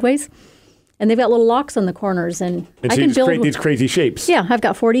slanting sideways. And they've got little locks on the corners. And so I can you just build create these crazy shapes. Yeah, I've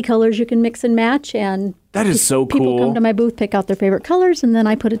got 40 colors you can mix and match. And that is so cool. People come to my booth, pick out their favorite colors, and then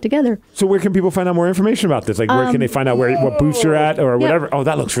I put it together. So where can people find out more information about this? Like, where can they find out what booths you're at or whatever? Oh,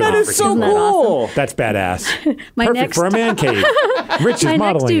 that looks really That is so freaking cool. Awesome? That's badass. My Perfect next for a man cave. Rich is My next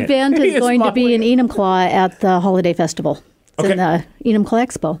modeling event it. is going to be in Enumclaw at the Holiday Festival. It's in the Enumclaw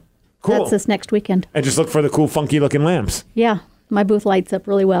Expo. Cool. That's this next weekend. And just look for the cool, funky-looking lamps. Yeah. My booth lights up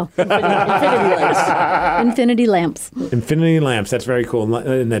really well. Infinity lamps. Infinity lamps. That's very cool.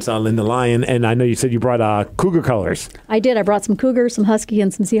 And that's Linda Lyon. And I know you said you brought cougar colors. I did. I brought some cougar, some husky,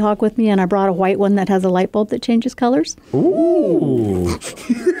 and some Seahawk with me, and I brought a white one that has a light bulb that changes colors. Ooh.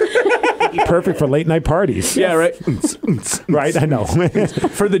 Perfect for late night parties. Yeah, right. Right, I know.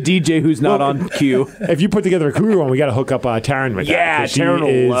 For the DJ who's not on cue. If you put together a cougar one, we got to hook up Taryn with that. Yeah, Taryn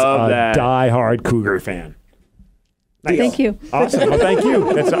will love that. She is a diehard cougar fan. Nice. Thank you. Awesome. Well, thank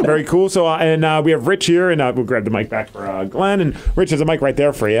you. That's very cool. So, and we have Rich here, and we'll grab the mic back for Glenn. And Rich, there's a mic right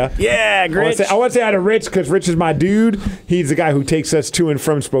there for you. Yeah, great. I want to say hi to Rich because Rich is my dude. He's the guy who takes us to and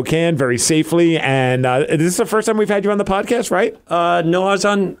from Spokane very safely. And this is the first time we've had you on the podcast, right? No, I was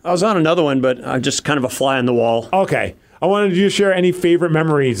on another one, but I'm just kind of a fly on the wall. Okay. I wanted you to share any favorite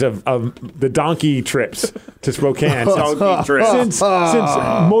memories of the donkey trips to Spokane. Donkey trips. Since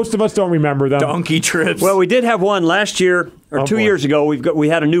most of us don't remember them. Donkey trips. Well, we did have one last year or 2 years ago. We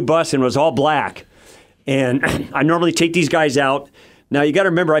had a new bus and it was all black. And I normally take these guys out. Now, you got to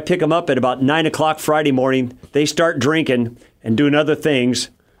remember, I pick them up at about 9 o'clock Friday morning. They start drinking and doing other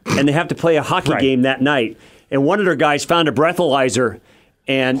things, and they have to play a hockey game that night. And one of their guys found a breathalyzer.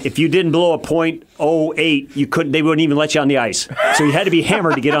 And if you didn't blow a .08, they wouldn't even let you on the ice. So you had to be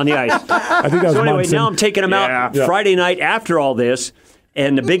hammered to get on the ice. I think that was so anyway, Munson. now I'm taking them out Friday night after all this,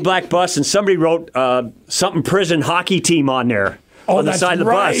 and the big black bus, and somebody wrote something prison hockey team on there. On the side of the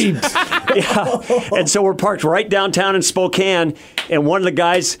bus. Yeah. And so we're parked right downtown in Spokane, and one of the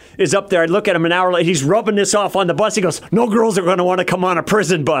guys is up there. I look at him an hour later. He's rubbing this off on the bus. He goes, "No girls are going to want to come on a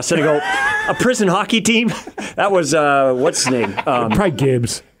prison bus." And I go, "A prison hockey team?" That was, what's his name? Probably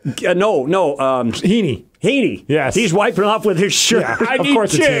Gibbs. No. Heaney. Yes. He's wiping off with his shirt. Yeah, I of need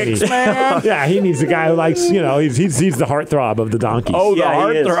course chicks, it's man. Yeah, he needs a guy who likes, he's the heartthrob of the donkeys. Oh, the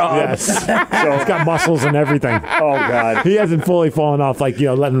heartthrob. Yes. So he's got muscles and everything. Oh, God. He hasn't fully fallen off,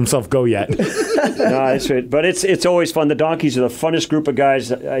 letting himself go yet. No, that's right. But it's always fun. The donkeys are the funnest group of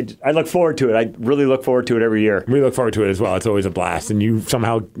guys. I look forward to it. I really look forward to it every year. We look forward to it as well. It's always a blast, and you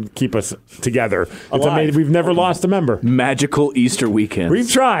somehow keep us together. It's amazing. We've never lost a member. Magical Easter weekend. We've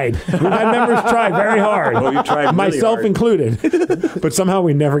tried. We've had members try very hard. Well, you've tried really myself hard. included. But somehow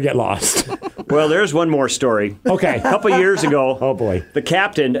we never get lost. Well, there's one more story. Okay. A couple of years ago, oh boy, the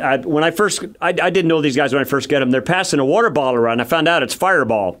captain. When I didn't know these guys when I first get them. They're passing a water bottle around. I found out it's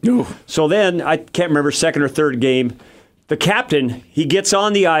Fireball. Ooh. So then I can't remember second or third game. The captain, he gets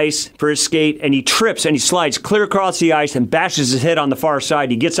on the ice for his skate, and he trips, and he slides clear across the ice and bashes his head on the far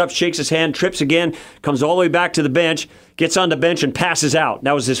side. He gets up, shakes his hand, trips again, comes all the way back to the bench, gets on the bench, and passes out.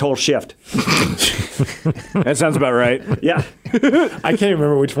 That was his whole shift. That sounds about right. Yeah. I can't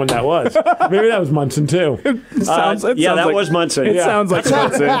remember which one that was. Maybe that was Munson, too. That was Munson. It sounds like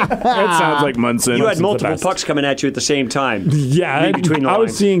Munson. It sounds like Munson. You had multiple pucks coming at you at the same time. Yeah, between the I was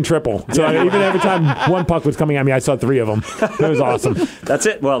lines. seeing triple. So even every time one puck was coming at me, I saw three of them. It was awesome. That's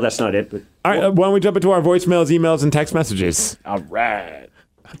it? Well, that's not it. But all right, why don't we jump into our voicemails, emails, and text messages? All right.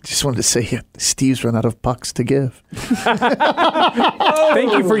 I just wanted to say, Steve's run out of pucks to give.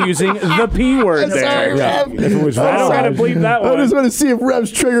 Thank you for using the P word there. Sorry, Yeah. Rev. If it was I don't Raj, gotta bleep that I one. just want to see if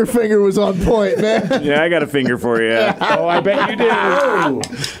Rev's trigger finger was on point, man. Yeah, I got a finger for you. oh, I bet you did. To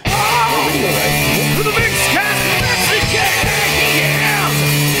the MigsCast message, yeah!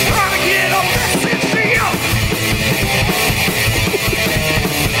 Trying to get a message to you!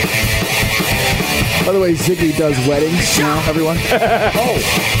 By the way, Ziggy does weddings now, everyone. Oh,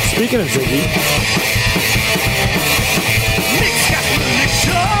 speaking of Ziggy, MigsCast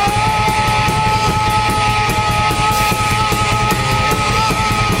connection!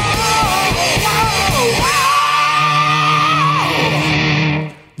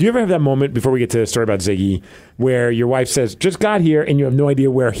 do you ever have that moment before we get to the story about Ziggy where your wife says, "Just got here," and you have no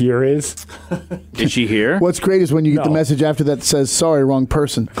idea where here is? Is she here? What's great is when you get the No. message after that says, "Sorry, wrong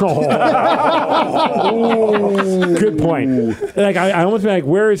person." Oh. Good point. Like I almost be like,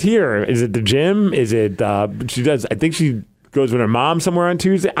 where is here? Is it the gym? Is it? She does. I think she goes with her mom somewhere on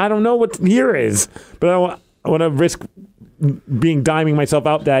Tuesday. I don't know what here is, but I want to risk being diming myself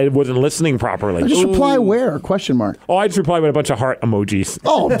out that I wasn't listening properly. Just reply where? Question mark. Oh, I just reply with a bunch of heart emojis.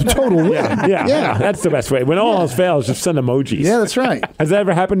 Oh, total win. Yeah. That's the best way. When all else fails, just send emojis. Yeah, that's right. Has that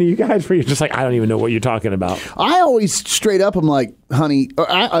ever happened to you guys where you're just like, I don't even know what you're talking about? I always straight up, I'm like, honey, or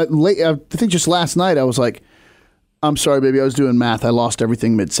I think just last night I was like, I'm sorry, baby, I was doing math. I lost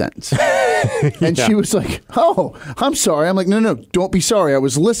everything mid-sentence. And she was like, oh, I'm sorry. I'm like, no, don't be sorry. I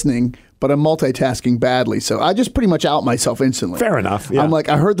was listening, but I'm multitasking badly. So I just pretty much out myself instantly. Fair enough. Yeah. I'm like,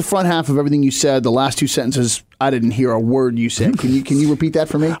 I heard the front half of everything you said. The last two sentences, I didn't hear a word you said. Can you repeat that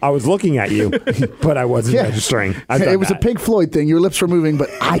for me? I was looking at you, but I wasn't registering. It was a Pink Floyd thing. Your lips were moving, but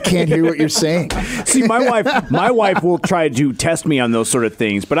I can't hear what you're saying. See, my wife will try to test me on those sort of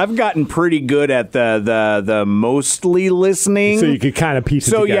things, but I've gotten pretty good at the mostly listening. So you could kind of piece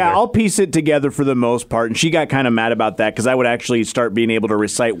it together. So yeah, I'll piece it together for the most part, and she got kind of mad about that because I would actually start being able to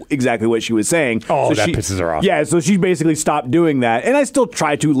recite exactly what she was saying. Oh, so that pisses her off. Yeah, so she basically stopped doing that, and I still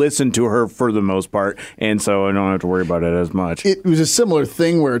try to listen to her for the most part, and so I don't have to worry about it as much. It was a similar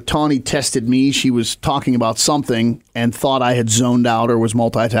thing where Tawny tested me. She was talking about something and thought I had zoned out or was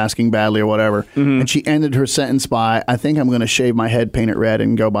multitasking badly or whatever. Mm-hmm. And she ended her sentence by, I think I'm going to shave my head, paint it red,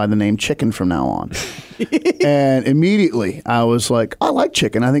 and go by the name Chicken from now on. And immediately I was like, I like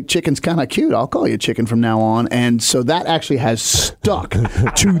Chicken. I think Chicken's kind of cute. I'll call you Chicken from now on. And so that actually has stuck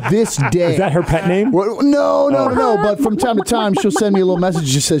to this day. Is that her pet name? Well, no. But from time to time, she'll send me a little message that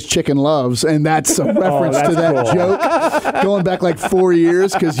just says Chicken Loves. And that's a reference to that joke going back like 4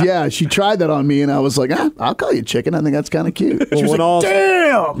 years. Because, yeah, she tried that on me. And I was like, I'll call you Chicken. I think that's kind of cute. She was like,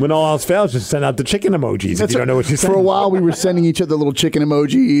 damn! When all else fails, just send out the chicken emojis if you don't know what she's saying. For a while, we were sending each other little chicken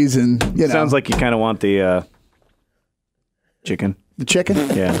emojis. And, you know. Sounds like you kind of want the chicken. The chicken?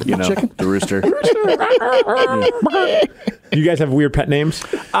 Yeah, chicken? The rooster. You guys have weird pet names?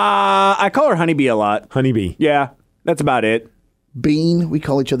 I call her Honeybee a lot. Honeybee. Yeah, that's about it. Bean. We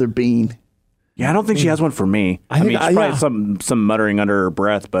call each other Bean. Yeah, I don't think she has one for me. I mean, she's probably some muttering under her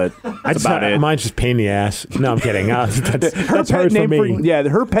breath, but that's about it. Mine's just pain in the ass. No, I'm kidding. That's hers for me.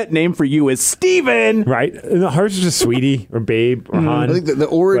 Her pet name for you is Steven. Right. Hers is just Sweetie or Babe or Hon. I think the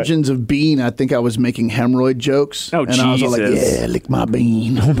origins of Bean, I think I was making hemorrhoid jokes. Oh, and I was all like, yeah, lick my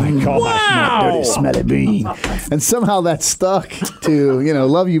bean. Oh, my God. Wow. Dirty, smelly bean. And somehow that stuck to,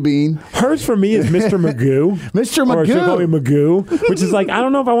 love you, Bean. Hers for me is Mr. Magoo. Mr. Magoo. Or she'll call me Magoo, which is like, I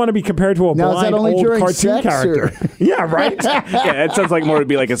don't know if I want to be compared to a blind old cartoon character. Yeah, right? Yeah, it sounds like more to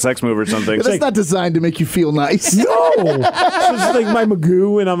be like a sex move or something. But that's not designed to make you feel nice. No. It's like my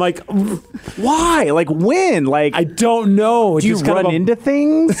Magoo, and I'm like, why? Like when? Like I don't know. Do you run into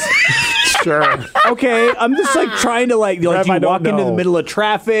things? Sure. Okay, I'm just like trying to do you walk into the middle of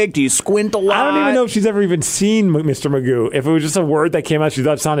traffic? Do you squint a lot? I don't even know if she's ever even seen Mr. Magoo. If it was just a word that came out, she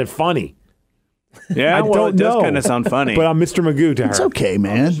thought it sounded funny. Yeah, it does kind of sound funny. But I'm Mr. Magoo to her. It's okay,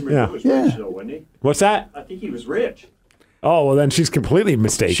 man. Rich, though, wasn't he? What's that? I think he was rich. Oh, well, then she's completely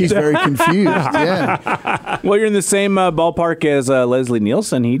mistaken. She's very confused, yeah. Well, you're in the same ballpark as Leslie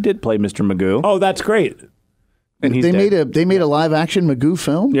Nielsen. He did play Mr. Magoo. Oh, that's great. And they made a live action Magoo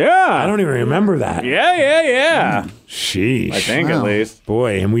film? Yeah. I don't even remember that. Yeah. Sheesh. I think at least.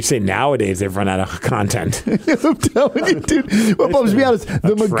 Boy, and we say nowadays they've run out of content. I'm telling you, dude. Well, to be honest,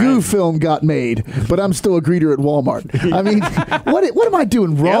 the Magoo film got made, but I'm still a greeter at Walmart. I mean, what am I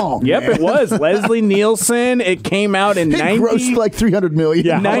doing wrong? Yep, it was. Leslie Nielsen. It came out in grossed like $300 million.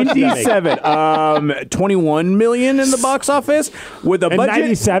 Yeah, 97. 21 million in the box office with a budget.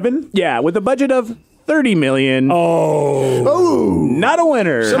 97? Yeah, with a budget of $30 million. Oh. Not a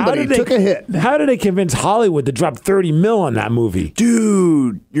winner. Somebody took a hit. How did they convince Hollywood to drop $30 million on that movie?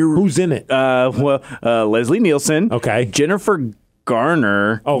 Dude. Who's in it? Leslie Nielsen. Okay. Jennifer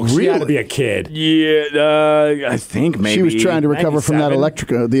Garner. Oh, she had to be a kid. Yeah, I think maybe. She was trying to recover from that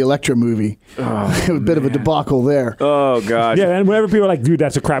the Electra movie. Oh, a bit of a debacle there. Oh, God. Yeah, and whenever people are like, dude,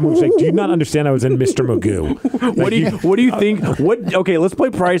 that's a crap movie, it's like, do you not understand I was in Mr. Magoo? What do you think? Okay, let's play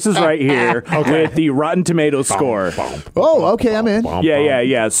Prices Right here with the Rotten Tomatoes score. Oh, okay, I'm in.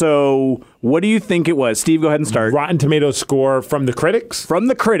 Yeah. So, what do you think it was? Steve, go ahead and start. Rotten Tomatoes score from the critics? From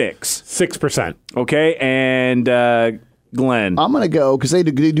the critics. 6%. Okay, and Glenn. I'm going to go, because they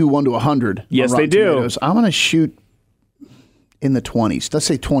do 1 to 100. Yes, they do. Tomatoes. I'm going to shoot in the 20s. Let's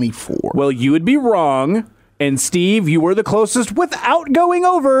say 24. Well, you would be wrong. And Steve, you were the closest without going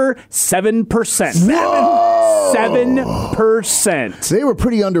over 7%. 7%. They were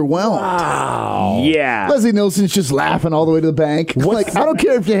pretty underwhelmed. Wow. Yeah. Leslie Nielsen's just laughing all the way to the bank. Like, I don't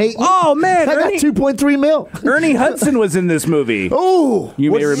care if you hate me. Oh, man. I got 2.3 mil. Ernie Hudson was in this movie. Oh.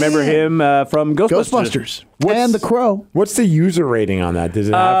 You may remember him from Ghostbusters. And The Crow. What's the user rating on that? Does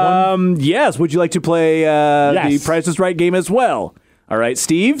it have one? Yes. Would you like to play the Price is Right game as well? All right,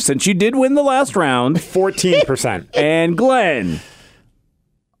 Steve, since you did win the last round. 14%. And Glenn.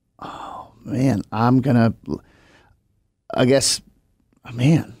 Oh, man. I'm going to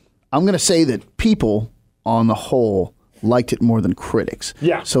say that people on the whole liked it more than critics.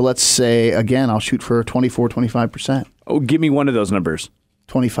 Yeah. So let's say, again, I'll shoot for 24, 25%. Oh, give me one of those numbers.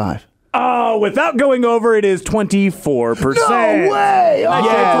 25. Oh, without going over, it is 24%. No way! I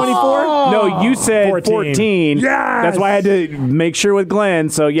said 24? No, you said 14. Yes! That's why I had to make sure with Glenn.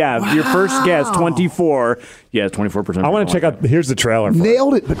 So, yeah, your first guess, 24. Yeah, 24%. I want to check out, here's the trailer.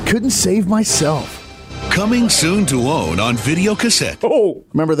 Nailed it, but couldn't save myself. Coming soon to own on video cassette. Oh!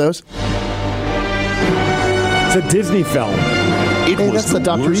 Remember those? It's a Disney film. It was the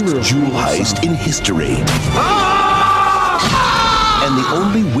worst jewel heist in history. And the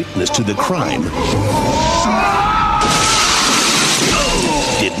only witness to the crime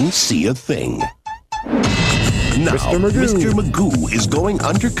didn't see a thing. Now, Mr. Magoo is going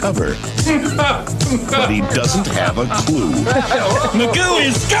undercover, but he doesn't have a clue. Magoo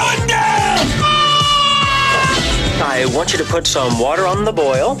is going down! I want you to put some water on the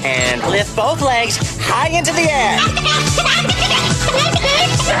boil and lift both legs high into the air.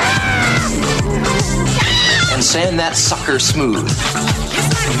 And sand that sucker smooth.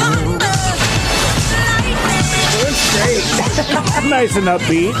 Nice and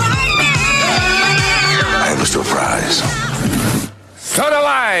upbeat. I have a surprise. So do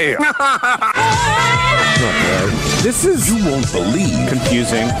I! This is, you won't believe,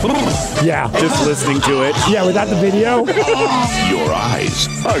 confusing. Yeah. Just listening to it. Yeah, without the video. Your eyes.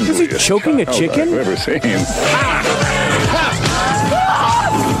 Is he choking a chicken? I've ever seen.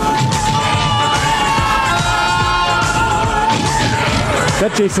 Is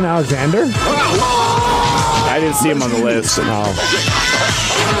that Jason Alexander? I didn't see him on the list. I've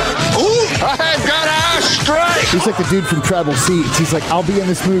got strike. He's like the dude from Tribal Seeds. He's like, I'll be in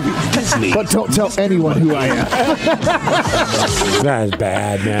this movie, but don't tell anyone who I am. That is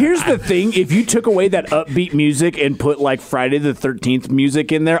bad, man. Here's the thing. If you took away that upbeat music and put like Friday the 13th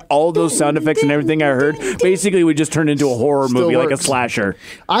music in there, all those sound effects and everything I heard basically would just turn into a horror movie, like a slasher.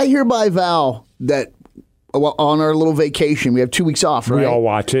 I hereby vow that on our little vacation, we have 2 weeks off, right? We all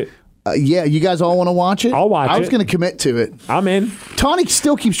watch it. Yeah, you guys all want to watch it? I'll watch it. I was going to commit to it. I'm in. Tawny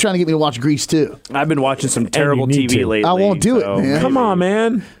still keeps trying to get me to watch Grease too. I've been watching some terrible TV lately. I won't do it, man. Come on,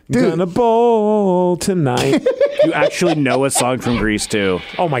 man. Dude. Gonna bowl tonight. You actually know a song from Grease too.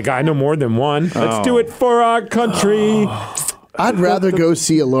 Oh my God, I know more than one. Let's do it for our country. I'd rather go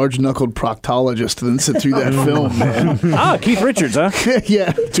see a large-knuckled proctologist than sit through that film, man. Keith Richards, huh?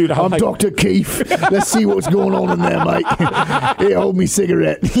 Yeah. Dude, I'm Dr. Keith. Let's see what's going on in there, mate. Hey, hold me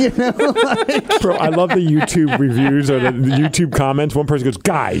cigarette. You know? Bro, I love the YouTube reviews or the YouTube comments. One person goes,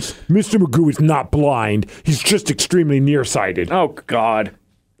 guys, Mr. Magoo is not blind. He's just extremely nearsighted. Oh, God.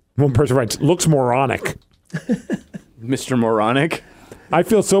 One person writes, looks moronic. Mr. Moronic? I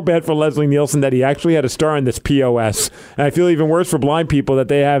feel so bad for Leslie Nielsen that he actually had a star in this POS. And I feel even worse for blind people that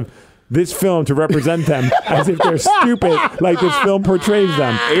they have this film to represent them as if they're stupid, like this film portrays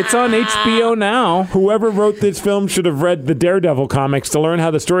them. It's on HBO now. Whoever wrote this film should have read the Daredevil comics to learn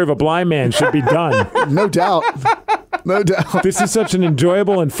how the story of a blind man should be done. No doubt. No doubt. This is such an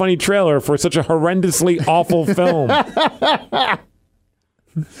enjoyable and funny trailer for such a horrendously awful film.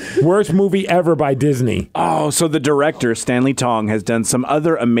 Worst movie ever by Disney. Oh, so the director, Stanley Tong, has done some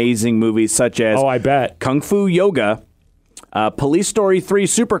other amazing movies such as I bet. Kung Fu Yoga, Police Story 3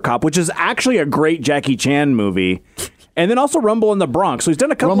 Super Cop, which is actually a great Jackie Chan movie, and then also Rumble in the Bronx. So he's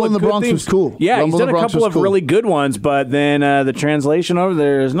done a couple Rumble of in the good Bronx things. was cool. Yeah, Rumble he's in done the a Bronx couple was of cool. really good ones, but then the translation over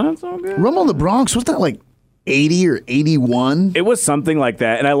there is not so good. Rumble in the Bronx, was that like 80 or 81? It was something like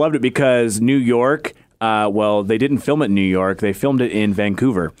that, and I loved it because New York... well, they didn't film it in New York. They filmed it in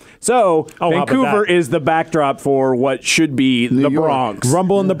Vancouver. So Vancouver is the backdrop for what should be the Bronx.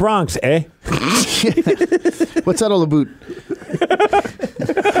 Rumble in the Bronx, eh? What's that all about?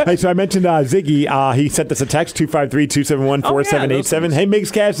 Hey, so I mentioned Ziggy. He sent us a text, 253-271-4787. Hey,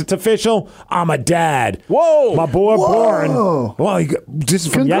 MigsCast, it's official. I'm a dad. Whoa. My boy born. Well, this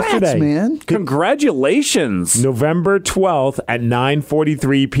is from yesterday. Man. Congratulations. November 12th at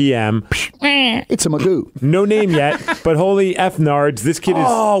 9:43 p.m. It's a Magoo. No name yet, but holy F nards, this kid is...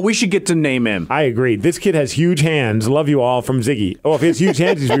 Oh, we should get to name him. I agree. This kid has huge hands. Love you all from Ziggy. Oh, if he has huge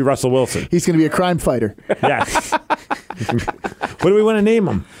hands, he's going to be Russell Wilson. He's going to be a crime fighter. Yes. What do we want to name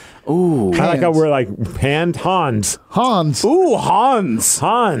him? Ooh. I like how we're like Hans. Hans. Ooh, Hans.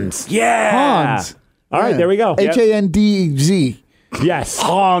 Hans. Yeah. Hans. All right, there we go. Handz. Yes.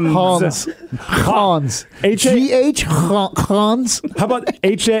 Hans. Hans. G-H. Hans. How about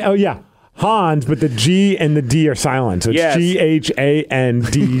H-A? Oh, yeah. Hans, but the G and the D are silent. So it's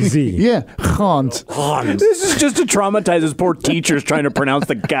G-H-A-N-D-Z. Yeah, Hans. This is just to traumatize his poor teachers trying to pronounce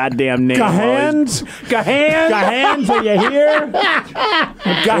the goddamn name. Ghandz? Ghandz, are you here?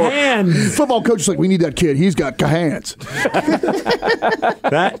 Ghandz. Football coach is like, we need that kid. He's got Ghandz.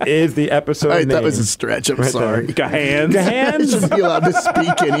 That is the episode name. That was a stretch. I'm sorry. Ghandz. He shouldn't be allowed to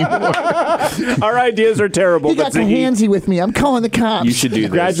speak anymore. Our ideas are terrible. He got Ghandsy with me. I'm calling the cops. You should do this.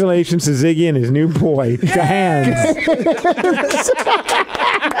 Congratulations to Ziggy and his new boy, Ghandz.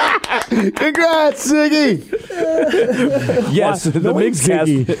 Congrats, Ziggy. Yes, the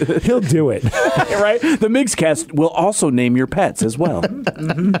MigsCast. Ziggy, he'll do it. Right? The MigsCast will also name your pets as well.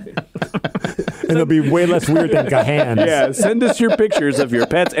 And it'll be way less weird than Ghandz. Yeah, send us your pictures of your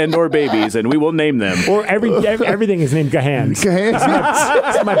pets and or babies, and we will name them. Or everything is named Ghandz.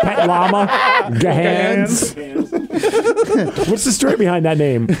 Ghandz. My pet llama, Ghandz. What's the story behind that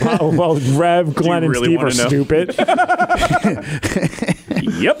name? Well, Rev, Glenn, and Steve are stupid.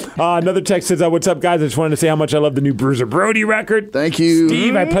 Yep. Another text says, what's up, guys? I just wanted to say how much I love the new Bruiser Brody record. Thank you.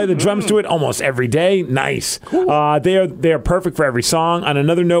 Steve, I play the drums to it almost every day. Nice. Cool. They are perfect for every song. On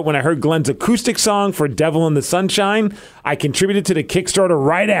another note, when I heard Glenn's acoustic song for Devil in the Sunshine, I contributed to the Kickstarter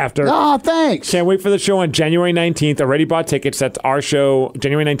right after. Oh, thanks. Can't wait for the show on January 19th. Already bought tickets. That's our show,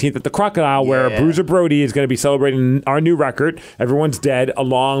 January 19th at the Crocodile, where Bruiser Brody is going to be celebrating our new record, Everyone's Dead,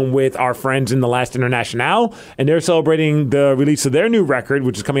 along with our friends in the Last International. And they're celebrating the release of their new record,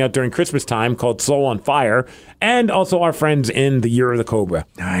 which is coming out during Christmas time, called Soul on Fire, and also our friends in the Year of the Cobra.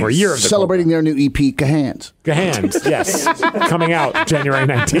 Nice. Or Year of the Celebrating their new EP, Ghandz. Ghandz, yes. Coming out January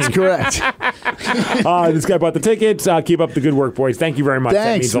 19th. That's correct. This guy bought the tickets. Keep up the good work, boys. Thank you very much.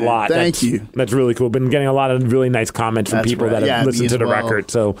 Thanks, that means a lot. Thank you. That's really cool. Been getting a lot of really nice comments from people that have listened to the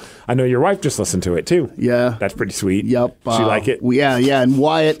record. So I know your wife just listened to it, too. Yeah. That's pretty sweet. Yep. She like it? Yeah. And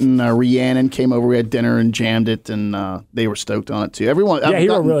Wyatt and Rhiannon came over. We had dinner and jammed it, and they were stoked on it, too. Everyone. Yeah, he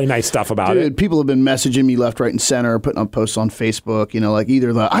wrote really nice stuff about it. People have been messaging me left, right, and center, putting up posts on Facebook, like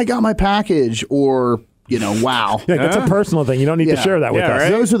either I got my package or, wow. Yeah, that's a personal thing. You don't need to share that with us. Right?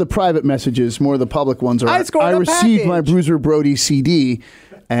 Those are the private messages. More of the public ones are, I received my Bruiser Brody CD,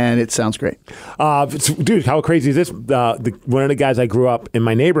 and it sounds great. Dude, how crazy is this? One of the guys I grew up in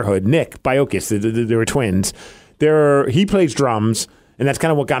my neighborhood, Nick Biokis, they were twins. He plays drums. And that's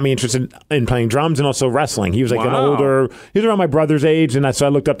kind of what got me interested in playing drums and also wrestling. He was like he was around my brother's age, and so I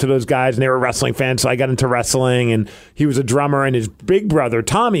looked up to those guys, and they were wrestling fans, so I got into wrestling, and he was a drummer, and his big brother,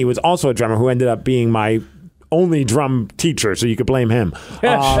 Tommy, was also a drummer who ended up being my only drum teacher, so you could blame him.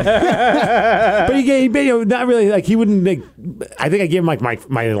 But he gave, not really, like he wouldn't make, I think I gave him like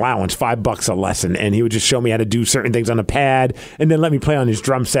my allowance, $5 a lesson, and he would just show me how to do certain things on a pad, and then let me play on his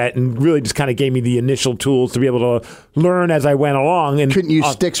drum set, and really just kind of gave me the initial tools to be able to learn as I went along. And couldn't use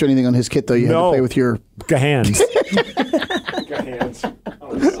sticks or anything on his kit, though. You had to play with your Ghandz. Ghandz.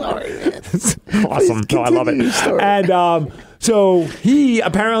 I'm sorry, man. Awesome. No, I love it. And so he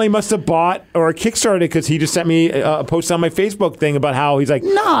apparently must have bought or kickstarted because he just sent me a post on my Facebook thing about how he's like,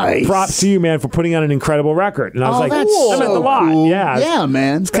 nice. Props to you, man, for putting on an incredible record. And I was like, that's that meant a lot. Cool. Yeah. Yeah,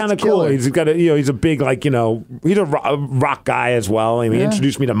 man. It's kind of cool. He's got he's a big, he's a rock guy as well. I mean, he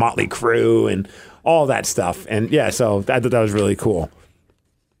introduced me to Motley Crue and all that stuff. And yeah, so I thought that was really cool.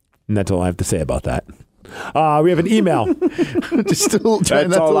 And that's all I have to say about that. We have an email. Just still trying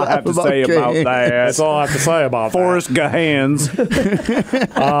That's all I have to say about that. That's all I have to say about Forrest Ghandz.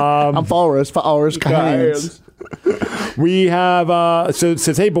 I'm Forrest Ghandz. We have, so it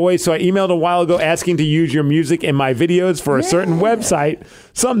says, hey boys, so I emailed a while ago asking to use your music in my videos for a certain website,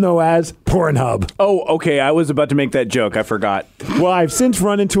 some know as Pornhub. Oh, okay. I was about to make that joke. I forgot. Well, I've since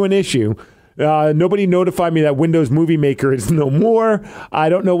run into an issue. Nobody notified me that Windows Movie Maker is no more. I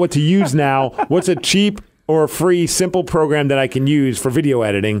don't know what to use now. What's a cheap or a free, simple program that I can use for video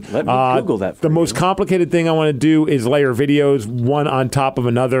editing? Let me Google that for The most complicated thing I want to do is layer videos one on top of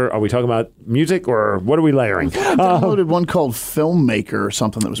another. Are we talking about music or what are we layering? I downloaded one called Filmmaker or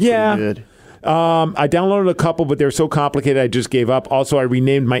something that was pretty good. I downloaded a couple, but they're so complicated I just gave up. Also, I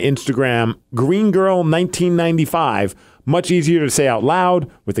renamed my Instagram Green Girl 1995. Much easier to say out loud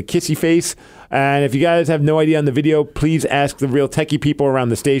with a kissy face. And if you guys have no idea on the video, please ask the real techie people around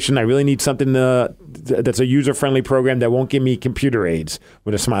the station. I really need something that's a user-friendly program that won't give me computer aids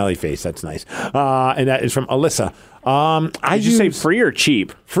with a smiley face. That's nice. And that is from Alyssa. Did you say free or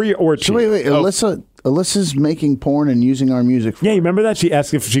cheap? Free or cheap. So wait. Alyssa's making porn and using our music. Yeah, you remember that? She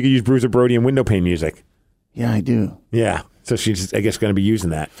asked if she could use Bruiser Brody and Windowpane music. Yeah, I do. Yeah. So she's, I guess, going to be using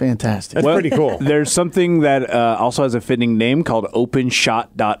that. Fantastic. That's pretty cool. There's something that also has a fitting name called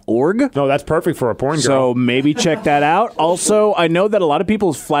openshot.org. No, that's perfect for a porn girl. So maybe check that out. Also, I know that a lot of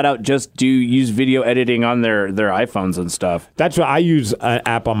people flat out just use video editing on their iPhones and stuff. That's what I use an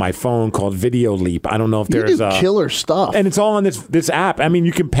app on my phone called Video Leap. I don't know if there's killer stuff. And it's all on this app. I mean,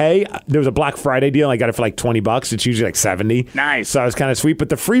 you can pay. There was a Black Friday deal. I got it for like $20. It's usually like $70. Nice. So it was kind of sweet. But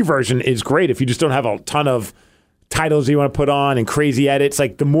the free version is great if you just don't have a ton of titles you want to put on and crazy edits.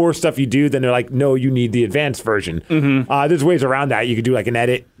 Like the more stuff you do, then they're like, no, you need the advanced version. Mm-hmm. There's ways around that. You could do like an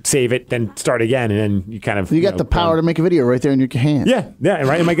edit, save it, then start again, and then you kind of you got the power to make a video right there in your hands. Yeah,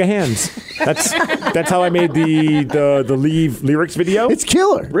 right in my hands. That's how I made the Leave lyrics video. It's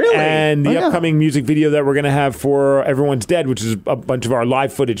killer, really. And the upcoming music video that we're gonna have for Everyone's Dead, which is a bunch of our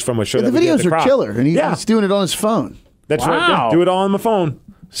live footage from a show. The videos are killer, and he's doing it on his phone. That's right. Yeah, do it all on my phone.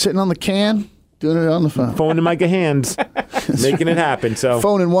 Sitting on the can. Doing it on the phone. Phone in my hands. Making it happen. So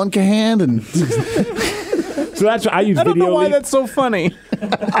phone in one hand and so that's what I use. I don't know why that's so funny.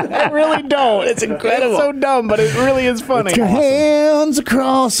 I really don't. It's incredible. It's so dumb, but it really is funny. Hands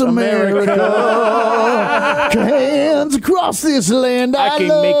across America. Hands across this land I can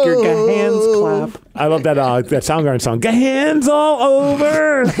love. make your hands clap. I love that Soundgarden song. Hands all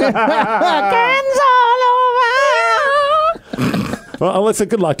over. Hands all over. Well, Alyssa,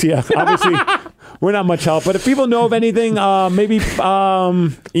 good luck to you. Obviously, we're not much help. But if people know of anything, maybe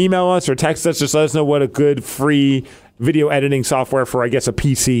email us or text us. Just let us know what a good free video editing software for, I guess, a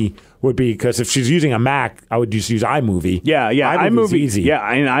PC would be, because if she's using a Mac, I would just use iMovie. Yeah. iMovie's easy. Yeah,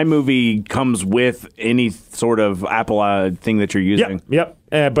 and iMovie comes with any sort of Apple thing that you're using. Yep.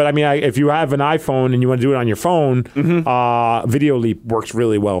 But I mean, if you have an iPhone and you want to do it on your phone, Video Leap works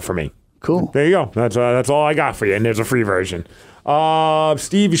really well for me. Cool. There you go. That's all I got for you, and there's a free version.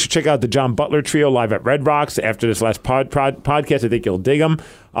 Steve, you should check out the John Butler Trio live at Red Rocks after this last podcast. I think you'll dig them,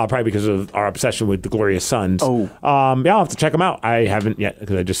 probably because of our obsession with the Glorious Sons. Oh. I'll have to check them out. I haven't yet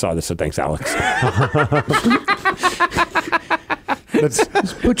because I just saw this, so thanks, Alex.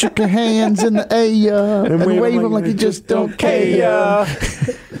 Let's put your hands in the air and wave them like you just don't care. All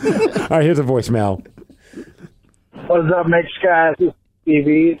right, here's a voicemail. What's up, MigsCast? This is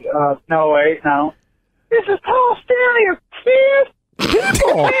Stevie. No. This is Paul Stanley of Kid. We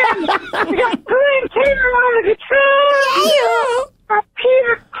got Green Taylor on the guitar.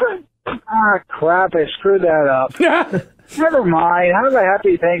 Peter. Crap, I screwed that up. Never mind. Have a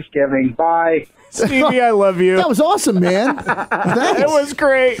happy Thanksgiving. Bye. Stevie, I love you. That was awesome, man. Thanks. It was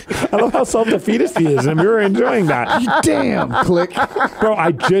great. I love how self-defeatist he is, and we were enjoying that. Damn, click. Bro,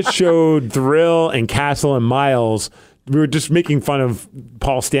 I just showed Thrill and Castle and Miles. We were just making fun of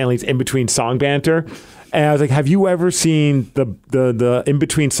Paul Stanley's in-between song banter. And I was like, have you ever seen the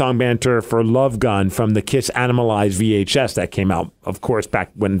in-between song banter for Love Gun from the Kiss Animalized VHS that came out, of course,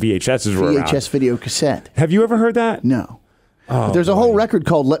 back when VHSs were around? VHS video cassette. Have you ever heard that? No. Oh, there's a whole record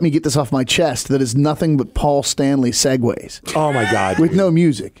called Let Me Get This Off My Chest that is nothing but Paul Stanley segues. Oh, my God. With no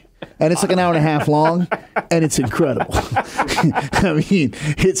music. And it's like an hour and a half long, and it's incredible. I mean,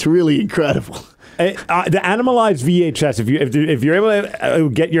 it's really incredible. The Animalized VHS, if you're able to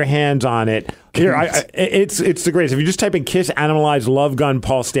get your hands on it, it's the greatest. If you just type in Kiss Animalized Love Gun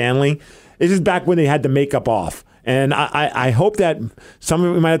Paul Stanley, this is back when they had the makeup off. And I hope that some of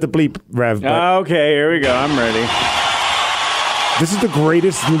it we might have to bleep, Rev. Okay, here we go. I'm ready. This is the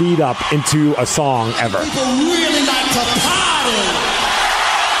greatest lead up into a song ever. People really like to party.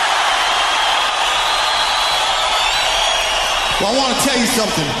 Well, I want to tell you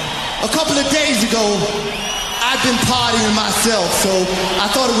something. A couple of days ago, I've been partying myself, so I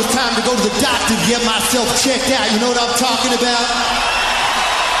thought it was time to go to the doctor to get myself checked out. You know what I'm talking about?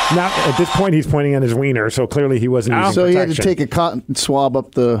 Now, at this point, he's pointing at his wiener, so clearly he wasn't using So protection. he had to take a cotton swab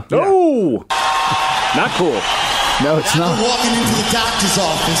up the... Yeah. Oh! Not cool. No, it's not. I go walking into the doctor's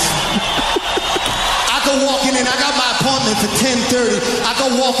office. I go walking in. I got my appointment for 10:30. I go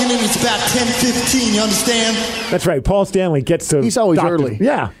walking in. It's about 10:15. You understand? That's right. Paul Stanley gets to. He's always doctors. early.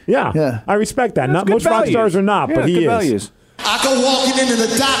 Yeah. I respect that. Not most rock stars are not, but he is. Values. I go walking in, and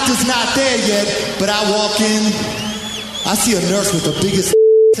the doctor's not there yet. But I walk in. I see a nurse with the biggest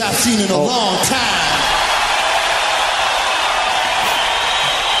I've seen in a long time.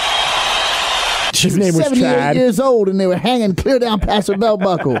 His name was 78 Chad. years old, and they were hanging clear down past her belt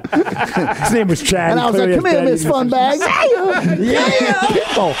buckle. His name was Chad. And I was like, come here, Miss Funbag. Yeah.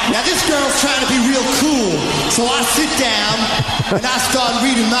 Now, this girl's trying to be real cool. So I sit down, and I start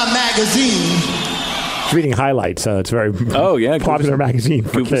reading my magazine. He's reading highlights. It's very popular magazine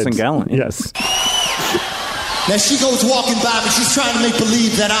for kids. And Gallant. Yes. Now, she goes walking by me. She's trying to make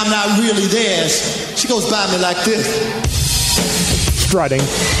believe that I'm not really there. She goes by me like this. Strutting.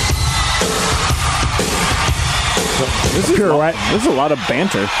 This is a lot of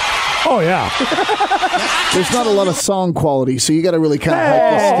banter. Oh, yeah. There's not a lot of song quality, so you got to really kind of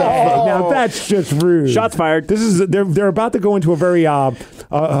hype this stuff up. Now, that's just rude. Shots fired. This is they're about to go into a very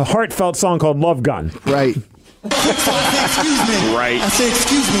heartfelt song called Love Gun. Right. So I say, excuse me. Right. I say,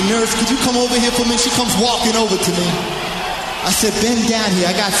 excuse me, nurse, could you come over here for me? She comes walking over to me. I said, bend down here.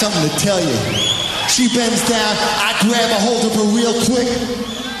 I got something to tell you. She bends down. I grab a hold of her real quick.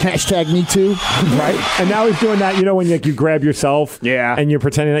 Hashtag me too. Right. And now he's doing that, when you grab yourself and you're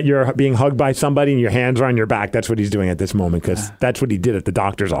pretending that you're being hugged by somebody and your hands are on your back. That's what he's doing at this moment because that's what he did at the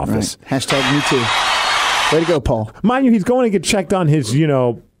doctor's office. Right. Hashtag me too. Way to go, Paul. Mind you, he's going to get checked on his,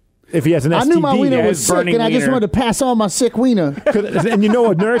 if he has an STD. I knew my wiener was sick, and I just wanted to pass on my sick wiener. And a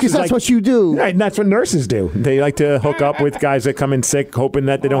nurse because that's what you do. Right, and that's what nurses do. They like to hook up with guys that come in sick, hoping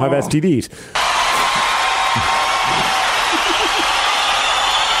that they don't have STDs.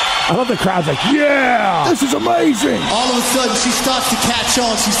 I love the crowd's like, yeah! This is amazing! All of a sudden, she starts to catch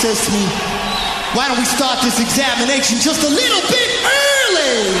on. She says to me, why don't we start this examination just a little bit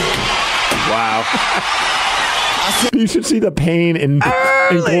early? Wow. You should see the pain in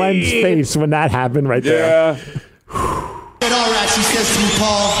Glenn's face when that happened right there. And all right, she says to me,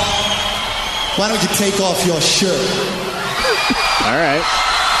 Paul, why don't you take off your shirt? All right.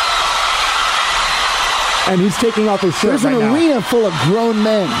 And he's taking off his shirt There's an arena full of grown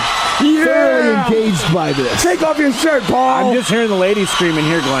men. thoroughly engaged by this. Take off your shirt, Paul. I'm just hearing the ladies screaming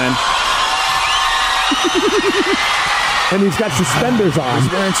here, Glenn. And he's got suspenders on.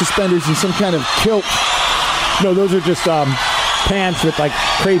 He's wearing suspenders and some kind of kilt. No, those are just pants with like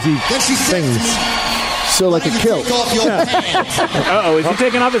crazy things. So like a kilt. Uh-oh, is he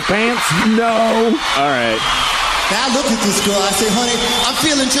taking off his pants? No. All right. Now look at this girl. I say, honey, I'm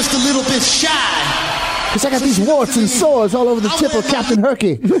feeling just a little bit shy. Because I got these warts and sores all over the tip of Captain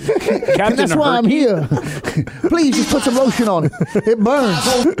Herky. And that's why I'm here. Please, just put some lotion on it. It burns.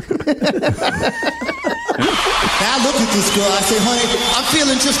 Now look at this girl. I say, honey, I'm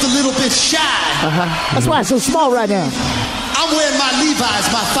feeling just a little bit shy. That's why it's so small right now. I'm wearing my Levi's,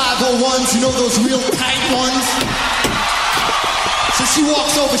 my 501s, you know, those real tight ones. So she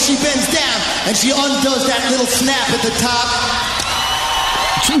walks over, she bends down, and she undoes that little snap at the top.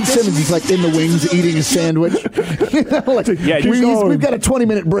 Gene Simmons is like in the wings eating a sandwich. We've got a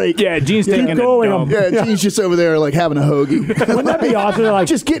 20-minute break. Yeah, Gene's taking going. Gene's just over there like having a hoagie. Wouldn't that be awesome? Like,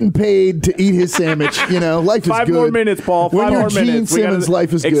 just getting paid to eat his sandwich. You know, life is good. 5 more minutes, Paul. 5 more minutes. Gene Simmons,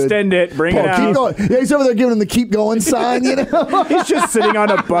 life is good. Extend it. Bring it out. Keep going. Yeah, he's over there giving him the keep going sign. You know, he's just sitting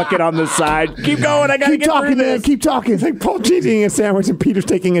on a bucket on the side. Keep going. I gotta keep get talking, through man. this. Keep talking. It's like Paul G's eating a sandwich and Peter's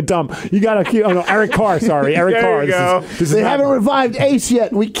taking a dump. You gotta keep. Oh no, Eric Carr. Sorry, Eric Carr. They haven't revived Ace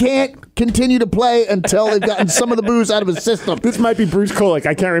yet. We can't continue to play until they've gotten some of the booze out of his system. This might be Bruce Kulick.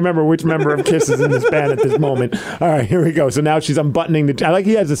 I can't remember which member of Kiss is in this band at this moment. All right, here we go. So now she's unbuttoning the... I like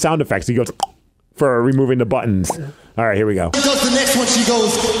he has the sound effects. He goes for removing the buttons. All right, here we go. Does the next one, she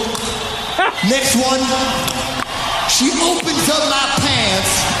goes, next one, she opens up my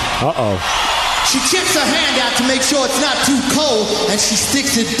pants. Uh-oh. She chips her hand out to make sure it's not too cold, and she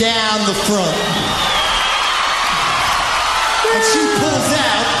sticks it down the front. And she pulls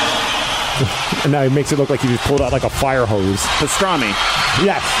out. And now he makes it look like he just pulled out like a fire hose. Pastrami.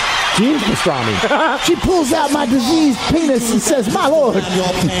 Yes. Gene's pastrami. She pulls out my diseased penis and says, "My Lord,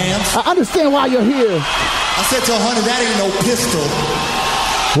 I understand why you're here." I said to her, honey, that ain't no pistol.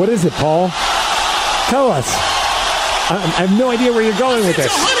 What is it, Paul? Tell us. I have no idea where you're going with this.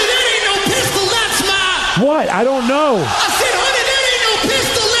 Honey, that ain't no pistol, that's mine. What? I don't know. I said, honey, that ain't no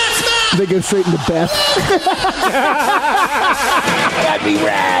pistol, that's mine. They go straight into Beth. That'd be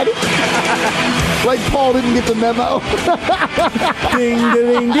rad. Like Paul didn't get the memo. Ding,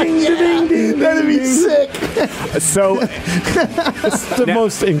 ding, ding, ding, ding. That'd be sick. So it's the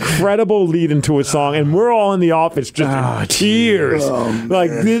most incredible lead into a song, and we're all in the office just in tears. Like,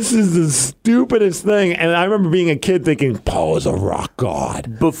 this is the stupidest thing. And I remember being a kid thinking, Paul is a rock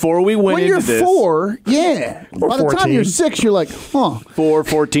god. Before we went into this. When you're 4, yeah. Or by the 14. time you're 6, you're like, 4,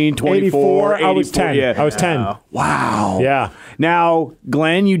 14, 24, 84, I was 10. Yeah. I was 10. Wow. Yeah. Now,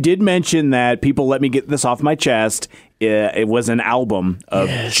 Glenn, you did mention that people let me get this off my chest. It was an album of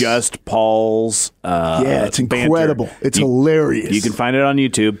just Paul's yeah, it's incredible. Banter. It's hilarious. You can find it on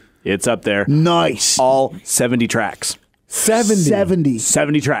YouTube. It's up there. Nice. All 70 tracks. 70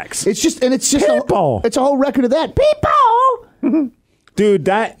 tracks. It's just it's a whole record of that. People. Dude,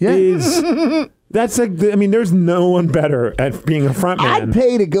 that's like, I mean, there's no one better at being a frontman. I'd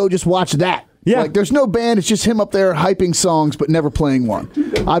pay to go just watch that. Yeah. Like, there's no band. It's just him up there hyping songs but never playing one.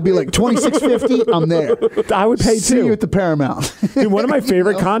 I'd be like, $26.50, I'm there. I would pay See too. you at the Paramount. Dude, one of my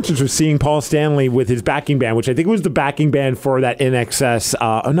favorite concerts was seeing Paul Stanley with his backing band, which I think was the backing band for that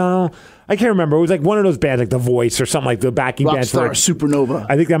NXS. No, I can't remember. It was like one of those bands, like The Voice or something, like the backing band for Supernova.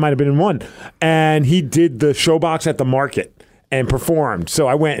 I think that might have been in one. And he did the Showbox at the Market and performed. So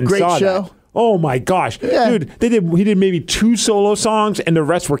I went and saw show. that. Oh my gosh, dude! He did maybe 2 solo songs, and the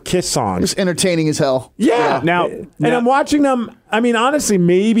rest were Kiss songs. It's entertaining as hell. Yeah. Now, I'm watching them. I mean, honestly,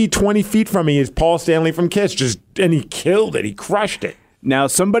 maybe 20 feet from me is Paul Stanley from Kiss, and he killed it. He crushed it. Now,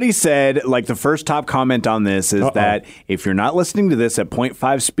 somebody said, like, the first top comment on this is that if you're not listening to this at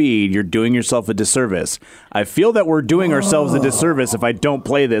 0.5 speed, you're doing yourself a disservice. I feel that we're doing ourselves a disservice if I don't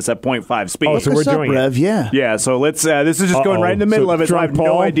play this at 0.5 speed. Oh, so we're doing Rev? it. Yeah. Yeah, so let's, this is just going right in the middle of it, so I have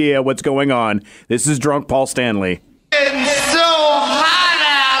no idea what's going on. This is Drunk Paul Stanley. It's so hot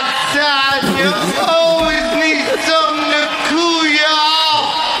outside, you always need something to cool you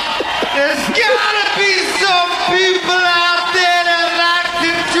off. There's gotta be some people out there that like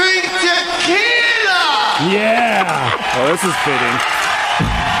to drink tequila. Yeah. Oh, this is fitting.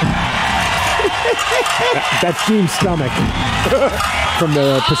 That's Gene's stomach from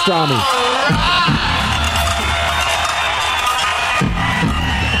the pastrami.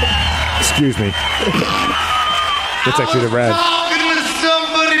 Excuse me. That's actually the red. Talking to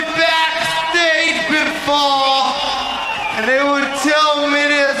somebody backstage before, and they would tell me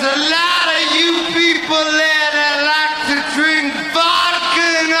there's a lot of you people there that like to drink vodka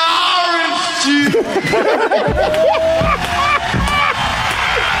and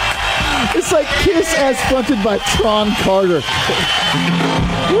It's like Kiss as fronted by Tron Carter.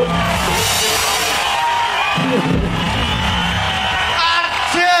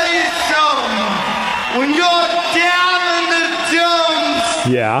 Tell you something. When you're down in the dumps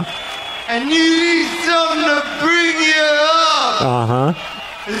Yeah. and you need something to bring you up,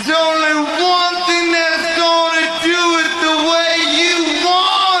 there's only one thing that's going to do it the way you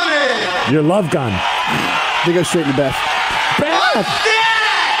want it. Your love gun. They go straight to Beth. Beth!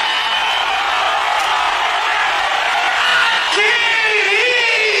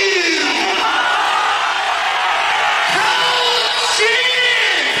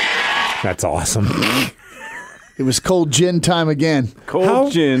 That's awesome. It was cold gin time again.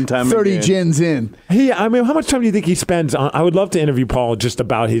 Gin time 30 again. gins in. Hey, I mean, how much time do you think he spends on? I would love to interview Paul just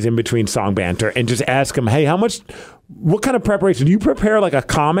about his in-between song banter and just ask him, hey, what kind of preparation? Do you prepare like a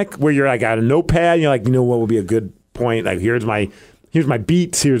comic where you're like, got a notepad and you're like, what would be a good point? Like, here's my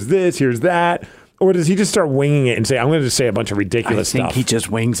beats, here's this, here's that. Or does he just start winging it and say, I'm going to just say a bunch of ridiculous stuff? I think he just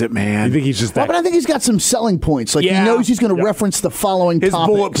wings it, man. You think he's just that? Well, but I think he's got some selling points. Like, he knows he's going to reference the following His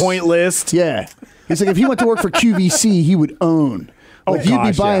topics. bullet point list. Yeah. It's like if he went to work for QVC, he would own. Like, you'd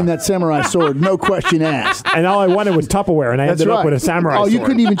be buying that samurai sword, no question asked. And all I wanted was Tupperware, and I ended up with a samurai sword. Oh, you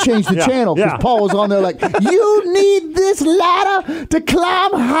couldn't even change the channel because Paul was on there like, you need this ladder to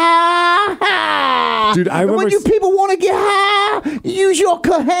climb high. Dude, I remember... when you people want to get high, use your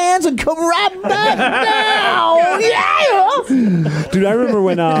hands and come right back down. Yeah. Dude, I remember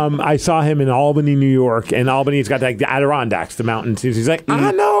when I saw him in Albany, New York, and Albany's got like the Adirondacks, the mountains. He's like,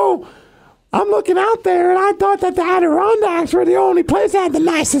 I know. I'm looking out there, and I thought that the Adirondacks were the only place that had the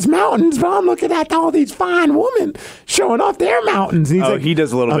nicest mountains, but I'm looking at all these fine women showing off their mountains. And he's like, he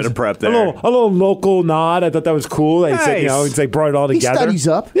does a little bit of prep there. A little local nod. I thought that was cool. Nice. Said, he's like brought it all together. He studies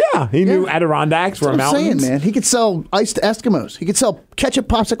up. Yeah, he knew Adirondacks were mountains. I'm saying, man. He could sell ice to Eskimos. He could sell ketchup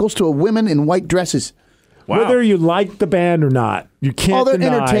popsicles to women in white dresses. Wow. Whether you like the band or not, you can't they're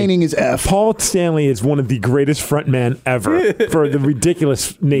deny entertaining as F. Paul Stanley is one of the greatest frontmen ever for the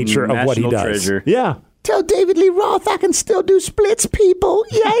ridiculous nature of what he does. Treasure. Yeah. Tell David Lee Roth I can still do splits, people.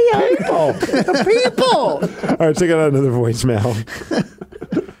 Yeah. People. People. All right, check out another voicemail.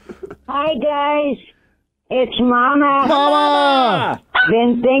 Hi, guys. It's Mama. Mama!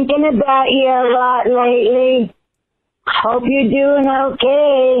 Been thinking about you a lot lately. Hope you're doing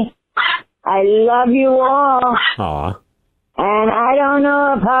okay. I love you all. Aw. And I don't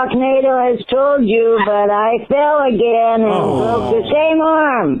know if Hawknado has told you, but I fell again and broke the same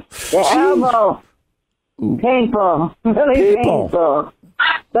arm. The elbow. Painful. Really painful.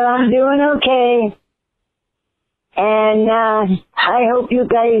 But I'm doing okay. And I hope you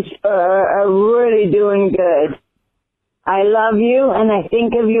guys are really doing good. I love you, and I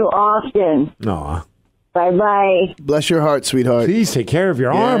think of you often. Aw. Bye-bye. Bless your heart, sweetheart. Please take care of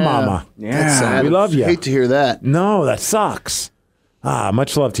your arm, Mama. That's sad. We love you. Hate to hear that. No, that sucks.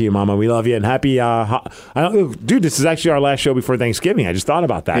 Much love to you, Mama. We love you, and happy. Dude, this is actually our last show before Thanksgiving. I just thought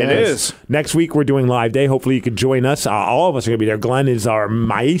about that. It is. Next week we're doing Live Day. Hopefully you could join us. All of us are going to be there. Glenn is our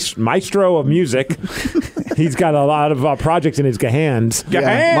maestro of music. He's got a lot of projects in his hands.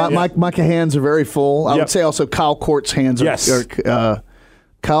 Yeah. My hands are very full. I would say also Kyle Court's hands are.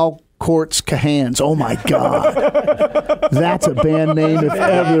 Kyle Court's Cahans. Oh my God. That's a band name if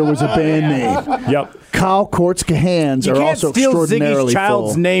ever there was a band name. Yep. Kyle Court's Cahans are also extraordinarily Ziggy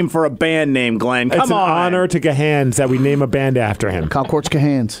Child's full. name for a band name, Glenn. Come It's on. an honor to Ghandz that we name a band after him. Kyle Court's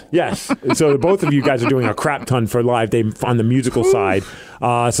Cahans. Yes. So both of you guys are doing a crap ton for Live Day on the musical side.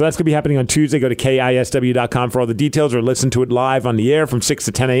 So that's going to be happening on Tuesday. Go to KISW.com for all the details or listen to it live on the air from 6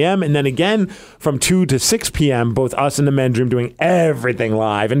 to 10 a.m. And then again from 2 to 6 p.m., both us and the men's room doing everything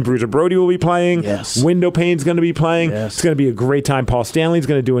live. And Bruiser Brody will be playing. Yes. Window Pane's going to be playing. Yes. It's going to be a great time. Paul Stanley's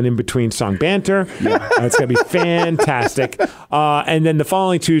going to do an in-between song banter. It's going to be fantastic. And then the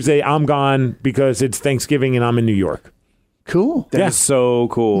following Tuesday, I'm gone because it's Thanksgiving and I'm in New York. Cool. That is so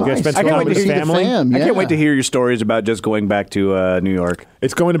cool. You guys spend some time with his family. I can't wait to hear your stories about just going back to New York.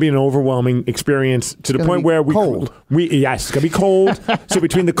 It's going to be an overwhelming experience to the point where yes, it's going to be cold. So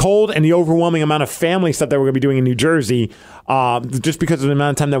between the cold and the overwhelming amount of family stuff that we're going to be doing in New Jersey, just because of the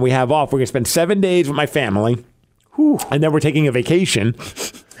amount of time that we have off, we're going to spend 7 days with my family. And then we're taking a vacation.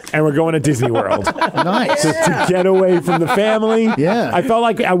 And we're going to Disney World. Nice. To get away from the family. Yeah. I felt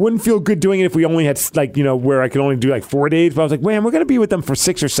like I wouldn't feel good doing it if we only had, where I could only do 4 days. But I was like, man, we're going to be with them for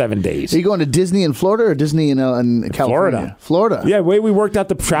 6 or 7 days. Are you going to Disney in Florida or Disney in California? Florida. Yeah, the way we worked out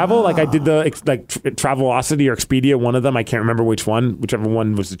the travel, I did the Travelocity or Expedia, one of them. I can't remember whichever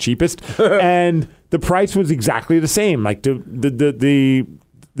one was the cheapest. And the price was exactly the same. Like the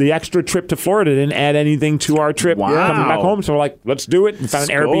the extra trip to Florida didn't add anything to our trip coming back home. So we're like, let's do it. We found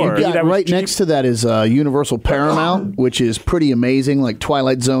an Airbnb that was right cheap. next to that is Universal Paramount, which is pretty amazing, like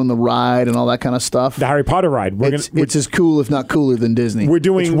Twilight Zone, the ride, and all that kind of stuff. The Harry Potter ride. It's as cool, if not cooler, than Disney.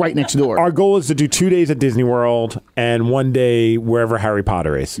 It's right next door. Our goal is to do 2 days at Disney World and 1 day wherever Harry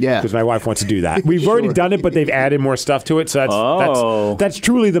Potter is. Yeah. Because my wife wants to do that. We've already done it, but they've added more stuff to it. So that's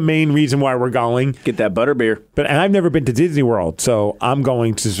truly the main reason why we're going. Get that butterbeer. And I've never been to Disney World, so I'm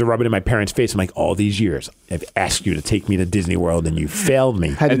going to just rub it in my parents' face. I'm like, all these years, I've asked you to take me to Disney World, and you failed me.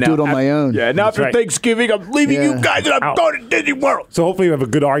 Had to do it on my own. Yeah, now after Thanksgiving, I'm leaving you guys, and I'm going to Disney World. So hopefully we have a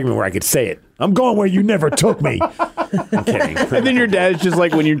good argument where I could say it. I'm going where you never took me. I'm kidding. And then your dad's just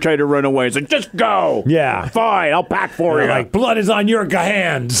like when you try to run away. It's like, just go. Yeah. Fine, I'll pack for you. Like, blood is on your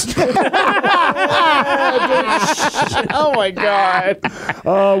Ghandz. Oh, my God.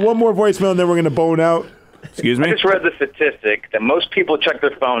 One more voicemail, and then we're going to bone out. Excuse me? I just read the statistic that most people check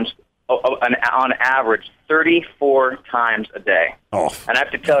their phones on average 34 times a day. Oh. And I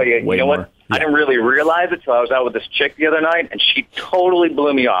have to tell you, you know what? I didn't really realize it until I was out with this chick the other night, and she totally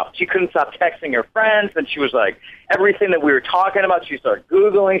blew me off. She couldn't stop texting her friends, and she was like, everything that we were talking about, she started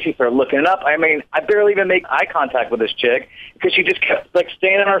Googling, she started looking it up. I mean, I barely even make eye contact with this chick because she just kept, like,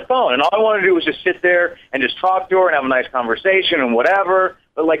 staying on her phone. And all I wanted to do was just sit there and just talk to her and have a nice conversation and whatever.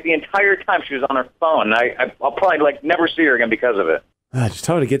 But, like, the entire time she was on her phone. And I'll probably, like, never see her again because of it. Just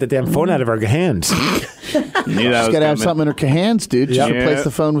tell her to get the damn phone out of her hands. She's got to have something in her hands, dude. Just replace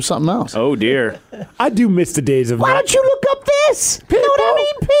the phone with something else. Oh, dear. I do miss the days of... Why don't you look up this? People. You know what I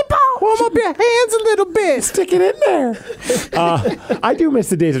mean, people? Warm up your hands a little bit. Stick it in there. I do miss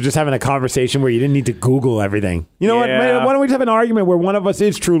the days of just having a conversation where you didn't need to Google everything. You know what? Man, why don't we just have an argument where one of us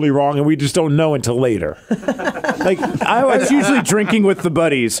is truly wrong and we just don't know until later? It's usually drinking with the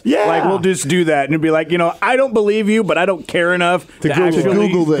buddies. Yeah. Like, we'll just do that. And it'd be like, I don't believe you, but I don't care enough to actually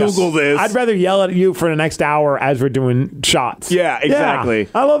Google this. I'd rather yell at you for the next hour as we're doing shots. Yeah, exactly. Yeah.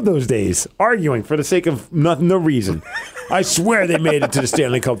 I love those days. Arguing for the sake of no reason. I swear they made it to the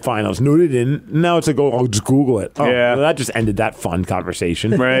Stanley Cup Finals. No, they didn't. Now it's like, I'll just Google it. Oh, yeah. Well, that just ended that fun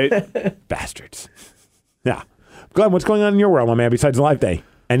conversation. Right. Bastards. Yeah. Glenn, what's going on in your world, my man, besides Live Day?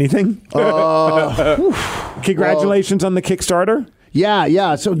 Anything? Congratulations on the Kickstarter.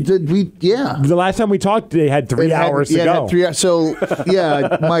 Yeah. So did we? Yeah. The last time we talked, they had 3 hours to go. Had 3 hours. So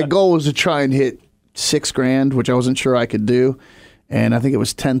my goal was to try and hit $6,000, which I wasn't sure I could do, and I think it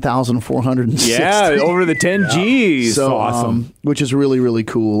was 10,460. Yeah, over the 10 G's. So awesome. Which is really, really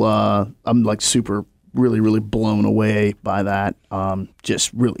cool. I'm like super, really, really blown away by that.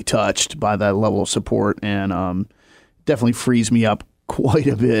 Just really touched by that level of support, and definitely frees me up quite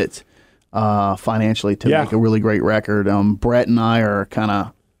a bit. Financially to make a really great record. Brett and I are kind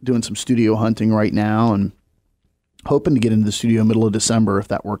of doing some studio hunting right now and hoping to get into the studio middle of December if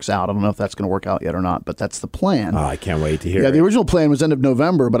that works out. I don't know if that's going to work out yet or not, but that's the plan. Oh, I can't wait to hear it. Yeah, the original plan was end of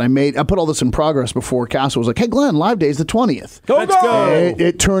November, but I put all this in progress before Castle was like, hey, Glenn, Live Day's the 20th. Let's go.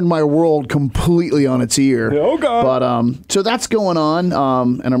 It turned my world completely on its ear. Oh, God. But so that's going on,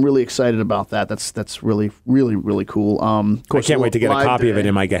 and I'm really excited about that. That's really, really, really cool. Of course, I can't wait to get a copy of it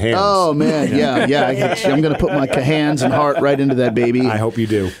in my Ghandz. Oh, man, yeah. I'm going to put my hands and heart right into that baby. I hope you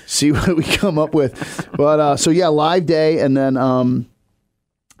do. See what we come up with. But so, yeah, Live Day, and then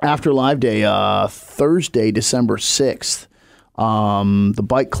after Live Day, Thursday, December 6th, the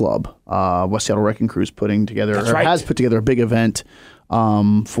Bike Club, West Seattle Wrecking Crew, is putting together, has put together a big event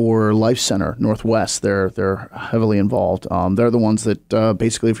for Life Center Northwest. They're heavily involved. They're the ones that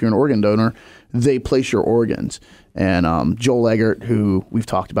basically, if you're an organ donor, they place your organs. And Joel Eggert, who we've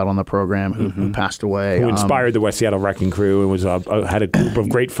talked about on the program, who passed away. Who inspired the West Seattle Wrecking Crew and was had a group of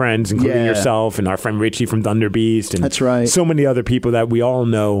great friends, including yourself and our friend Richie from Thunder Beast. And that's right. So many other people that we all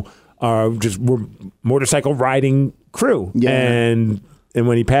know were motorcycle riding crew. Yeah. And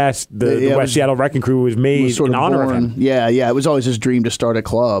when he passed, the West Seattle Wrecking Crew was made in honor of him. Yeah. It was always his dream to start a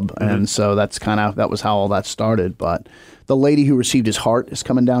club. And so that was how all that started. But the lady who received his heart is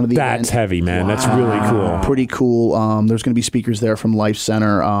coming down to the event. That's heavy, man. Wow. That's really cool. Pretty cool. There's going to be speakers there from Life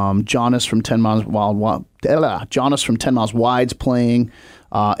Center. Jonas from 10 Miles Wide's playing.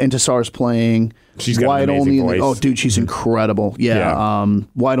 Intisar's playing. She's got an amazing voice. Oh, dude, she's incredible. Yeah.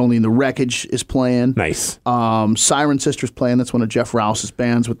 Wide Only in the Wreckage is playing. Nice. Siren Sisters playing. That's one of Jeff Rouse's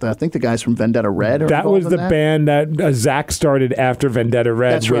bands with, I think, the guys from Vendetta Red. That was the band that Zach started after Vendetta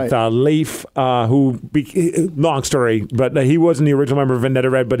Red. That's with Leif, long story, but he wasn't the original member of Vendetta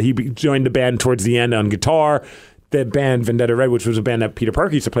Red, but he joined the band towards the end on guitar. the band Vendetta Red, which was a band that Peter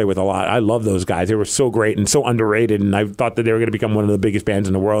Parker used to play with a lot. I love those guys. They were so great and so underrated, and I thought that they were going to become one of the biggest bands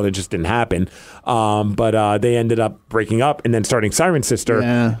in the world. It just didn't happen. But they ended up breaking up and then starting Siren Sister,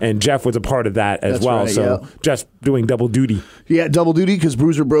 and Jeff was a part of that as well. Right, so Jeff's doing double duty. Yeah, double duty because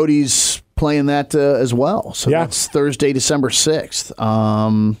Bruiser Brody's playing that as well. So that's Thursday, December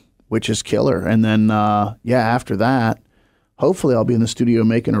 6th, which is killer. And then, after that, hopefully I'll be in the studio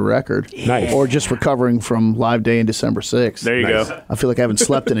making a record. Nice. Or just recovering from Live Day in December 6th. There you go. I feel like I haven't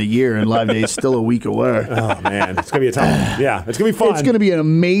slept in a year, and Live Day is still a week away. Oh, man. It's going to be a tough one. Yeah, it's going to be fun. It's going to be an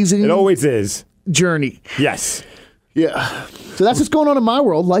amazing... It always is. ...journey. Yes. Yeah. So that's what's going on in my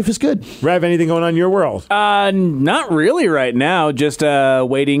world. Life is good. Rev, anything going on in your world? Not really right now. Just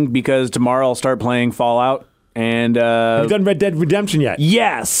waiting because tomorrow I'll start playing Fallout. And have you done Red Dead Redemption yet?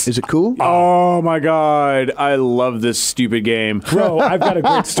 Yes. Is it cool? Oh my god, I love this stupid game, bro. I've got a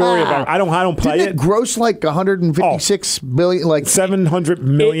great story about it. I don't play it. Gross like 156 billion, like $700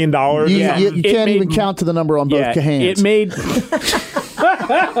 million. You can't even count to the number on both hands. It made.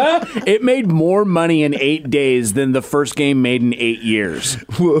 It made more money in 8 days than the first game made in 8 years.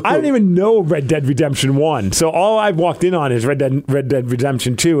 Whoa. I didn't even know Red Dead Redemption 1. So all I've walked in on is Red Dead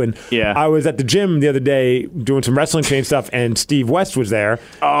Redemption 2. And I was at the gym the other day doing some wrestling training stuff, and Steve West was there.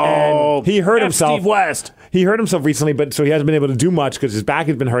 Oh, and he hurt himself. Steve West. He hurt himself recently, but so he hasn't been able to do much because his back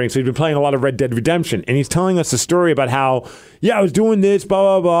has been hurting. So he's been playing a lot of Red Dead Redemption. And he's telling us a story about how, I was doing this, blah,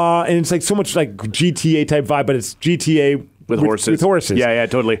 blah, blah. And it's like so much like GTA type vibe, but it's GTA with horses. With horses. Yeah,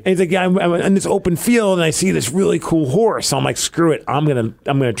 totally. And he's like, I'm in this open field, and I see this really cool horse. So I'm like, screw it. I'm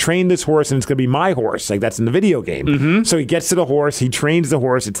gonna train this horse, and it's gonna be my horse. Like that's in the video game. Mm-hmm. So he gets to the horse. He trains the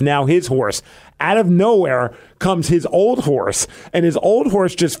horse. It's now his horse. Out of nowhere comes his old horse, and his old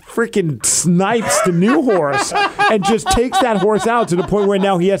horse just freaking snipes the new horse and just takes that horse out to the point where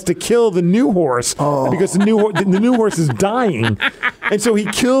now he has to kill the new horse because the new horse is dying. And so he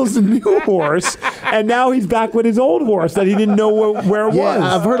kills the new horse, and now he's back with his old horse that he didn't know where it was.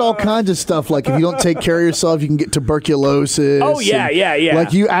 I've heard all kinds of stuff, like if you don't take care of yourself, you can get tuberculosis. Oh, yeah.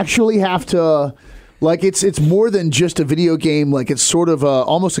 Like you actually have to... Like it's more than just a video game. Like it's sort of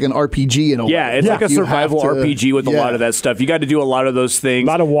almost like an RPG in a way. Yeah, it's like a survival RPG with a lot of that stuff. You got to do a lot of those things.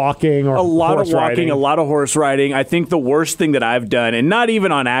 A lot of walking, a lot of horse riding. I think the worst thing that I've done, and not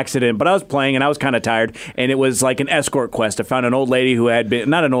even on accident, but I was playing and I was kind of tired, and it was like an escort quest. I found an old lady who had been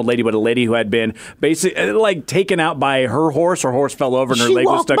not an old lady, but a lady who had been basically like taken out by her horse. Her horse fell over and her leg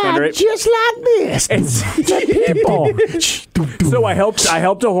was stuck under it, just like this. So I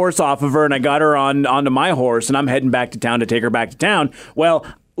helped a horse off of her, and I got her onto my horse, and I'm heading back to town to take her back to town. Well,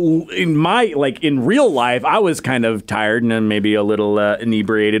 in real life, I was kind of tired and maybe a little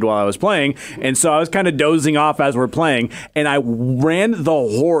inebriated while I was playing, and so I was kind of dozing off as we're playing, and I ran the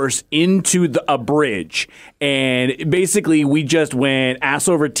horse into a bridge, and basically we just went ass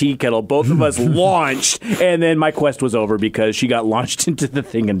over tea kettle. Both of us launched, and then my quest was over because she got launched into the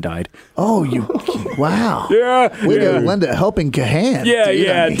thing and died. Oh, wow! Yeah, way to lend a helping hand.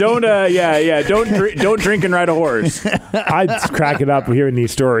 Don't drink and ride a horse. I crack it up hearing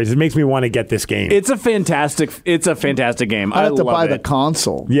these stories. It makes me want to get this game. It's a fantastic game. I have to buy the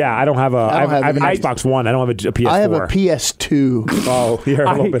console. Yeah, I don't have I have an Xbox One. I don't have a PS4. I have a PS2. Oh, you're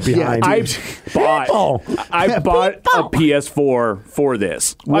a little bit behind. I bought a PS4 for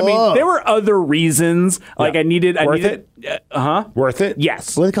this. Whoa. I mean, there were other reasons. Like I needed it. Worth it?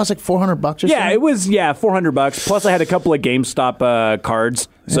 Yes. Well, it cost like $400 or something? Yeah, it was $400. Plus I had a couple of GameStop cards.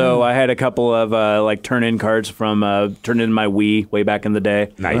 So I had a couple of turn-in cards from turn-in my Wii way back in the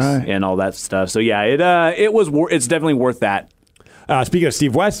day. Nice. And all that stuff. So yeah, it's definitely worth that. Speaking of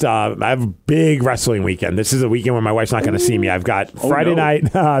Steve West, I have a big wrestling weekend. This is a weekend where my wife's not going to see me. I've got Friday night,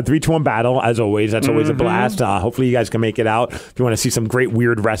 3-2-1 battle, as always. That's always a blast. Hopefully you guys can make it out if you want to see some great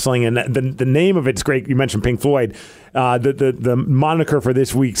weird wrestling. And the name of it's great. You mentioned Pink Floyd. The moniker for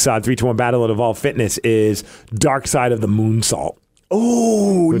this week's 3-2-1 battle at Evolve Fitness is Dark Side of the Moonsault.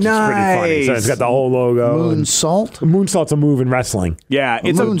 Oh, which nice! Is pretty funny. So it's got the whole logo. Moonsault. Moonsault's a move in wrestling. Yeah,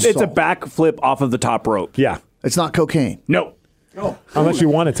 it's a backflip off of the top rope. Yeah, it's not cocaine. No. Oh. Unless you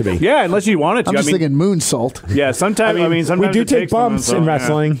want it to be. Yeah, unless you want it to. I'm just thinking moonsault. Yeah, sometimes we do take bumps in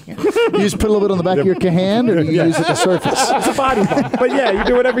wrestling. Yeah. You just put a little bit on the back of your hand, or you use it as a surface. It's a body bump. But yeah, you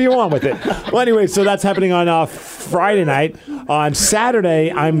do whatever you want with it. Well, anyway, so that's happening on Friday night. On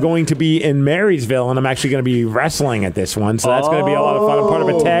Saturday, I'm going to be in Marysville, and I'm actually going to be wrestling at this one. So that's going to be a lot of fun. I'm part of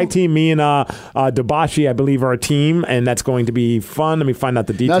a tag team. Me and Dabashi, I believe, are a team, and that's going to be fun. Let me find out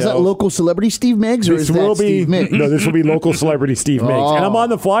the details. Now, is that local celebrity Steve Miggs, or Steve Miggs? No, this will be local celebrity Steve Miggs. And I'm on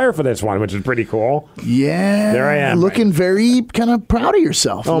the flyer for this one, which is pretty cool. Yeah. There I am. Looking very kind of proud of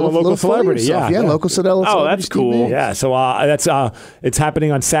yourself. Oh, I'm a local celebrity, yeah. Local celebrity. Oh, that's cool. Yeah, so it's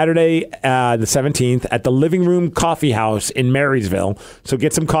happening on Saturday, the 17th, at the Living Room Coffee House in Marysville. So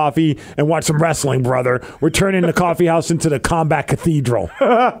get some coffee and watch some wrestling, brother. We're turning the coffee house into the Combat Cathedral.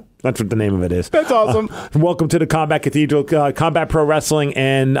 That's what the name of it is. That's awesome. Welcome to the Combat Cathedral, Combat Pro Wrestling,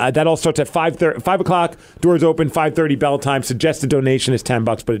 and that all starts at 5 o'clock. Doors open, 5:30 bell time. Suggested donation is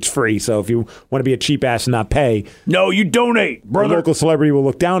 $10, but it's free. So if you want to be a cheap ass and not pay, no, you donate, brother. The local celebrity will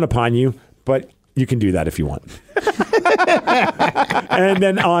look down upon you, but you can do that if you want. And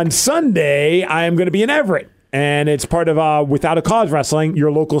then on Sunday, I am going to be in Everett. And it's part of Without a Cause Wrestling.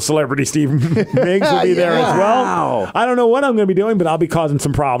 Your local celebrity, Steve Miggs, will be there as well. I don't know what I'm going to be doing, but I'll be causing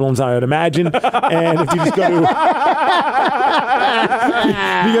some problems, I would imagine. And if you just go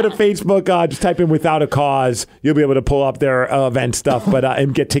to Facebook, just type in Without a Cause, you'll be able to pull up their event stuff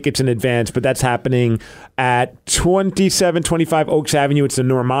and get tickets in advance. But that's happening at 2725 Oaks Avenue. It's the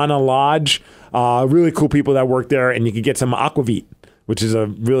Normanna Lodge. Really cool people that work there, and you can get some aquavit, which is a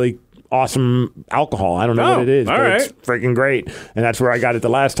really awesome alcohol. I don't know what it is, but it's freaking great. And that's where I got it the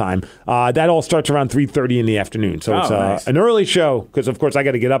last time. That all starts around 3:30 in the afternoon. So it's nice. An early show because, of course, I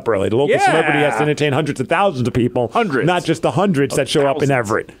got to get up early. The local celebrity has to entertain hundreds of thousands of people. Not just the hundreds that show up in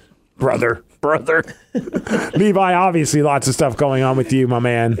Everett. Brother. Levi, obviously lots of stuff going on with you, my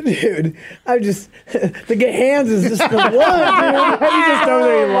man. Dude, the Ghandz is just the one, dude. He just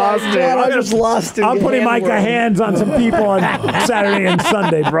totally lost it. I just lost it. I'm putting my Ghandz on some people on Saturday and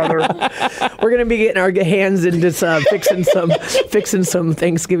Sunday, brother. We're going to be getting our Ghandz into fixing some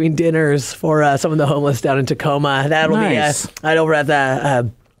Thanksgiving dinners for some of the homeless down in Tacoma. That'll be right over at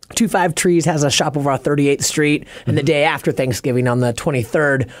the 25 Trees has a shop over on 38th Street, and the day after Thanksgiving on the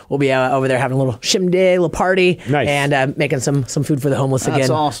 23rd, we'll be over there having a little shindig, a little party, and making some food for the homeless again. That's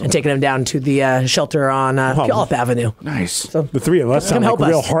awesome. And taking them down to the shelter on Puyallup Avenue. Nice. So the three of us sound like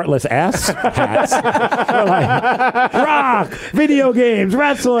real heartless ass hats. Like, rock, video games,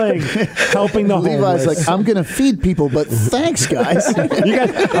 wrestling, helping the homeless. Levi's like, I'm going to feed people, but thanks, guys. You got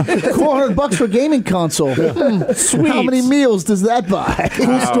 $400 for a gaming console. Sweet. How many meals does that buy?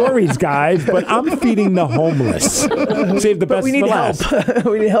 Stories, guys, but I'm feeding the homeless. Save the best we need for last. help.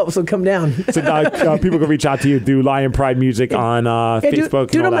 We need help, so come down. So people can reach out to you through Lion Pride Music on Facebook.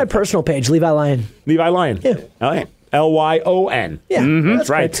 Do it on my personal page, Levi Lyon. Levi Lyon. Yeah. Okay. Lyon. Yeah, that's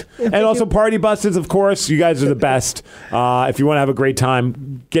right. Yeah, and also party buses, of course. You guys are the best. If you want to have a great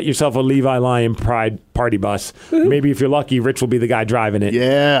time, get yourself a Levi Lyon Pride party bus. Maybe if you're lucky, Rich will be the guy driving it.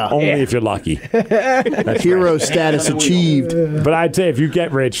 Yeah. Only if you're lucky. Hero status achieved. But I'd say if you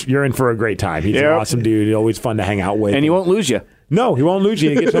get Rich, you're in for a great time. He's an awesome dude. He's always fun to hang out with. And he won't lose you. No, he won't lose you.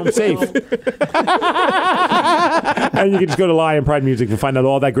 He gets home safe. And you can just go to Lion Pride Music and find out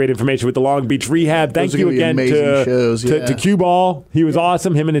all that great information with the Long Beach Rehab. Thank you again to Cue Ball. He was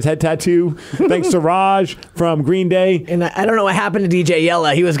awesome, him and his head tattoo. Thanks to Raj from Green Day. And I don't know what happened to DJ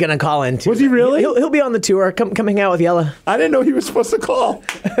Yella. He was going to call in, too. Was he really? He'll be on the tour. Come hang out with Yella. I didn't know he was supposed to call.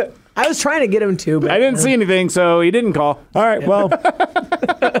 I was trying to get him to, but I didn't see anything, so he didn't call. All right, well,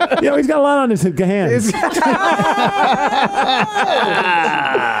 he's got a lot on his hands. All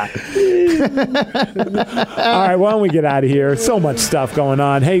right, why don't we get out of here? So much stuff going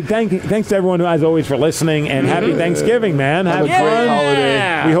on. Hey, thanks to everyone, as always, for listening, and happy Thanksgiving, man. Have a great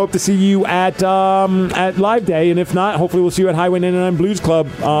holiday. We hope to see you at Live Day, and if not, hopefully we'll see you at Highway 99 Blues Club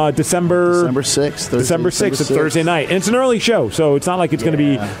December 6th. December 6th, it's Thursday night. And it's an early show, so it's not like it's going to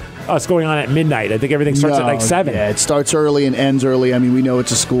be us going on at midnight. I think everything starts at like 7. Yeah, it starts early and ends early. I mean, we know it's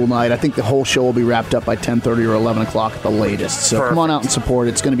a school night. I think the whole show will be wrapped up by 10:30 or 11 o'clock at the latest. So come on out and support.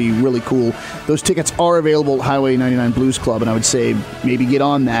 It's going to be really cool. Those tickets are available at Highway 99 Blues Club, and I would say maybe get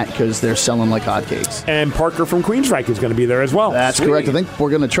on that because they're selling like hotcakes. And Parker from Queensryche is going to be there as well. That's correct. I think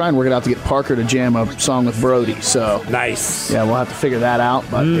we're going to try and work it out to get Parker to jam a song with Brody. So nice. Yeah, we'll have to figure that out,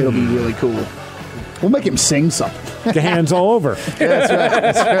 but it'll be really cool. We'll make him sing something. The hands all over. Yeah,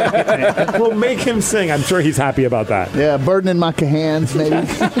 that's right. We'll make him sing. I'm sure he's happy about that. Yeah, burdening my hands, maybe.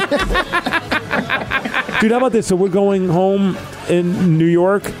 Dude, how about this? So we're going home in New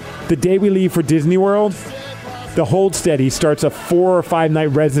York. The day we leave for Disney World, the Hold Steady starts a 4 or 5 night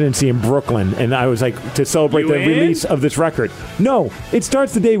residency in Brooklyn. And I was like, to celebrate the release of this record. No, it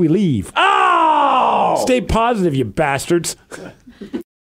starts the day we leave. Oh! Stay positive, you bastards.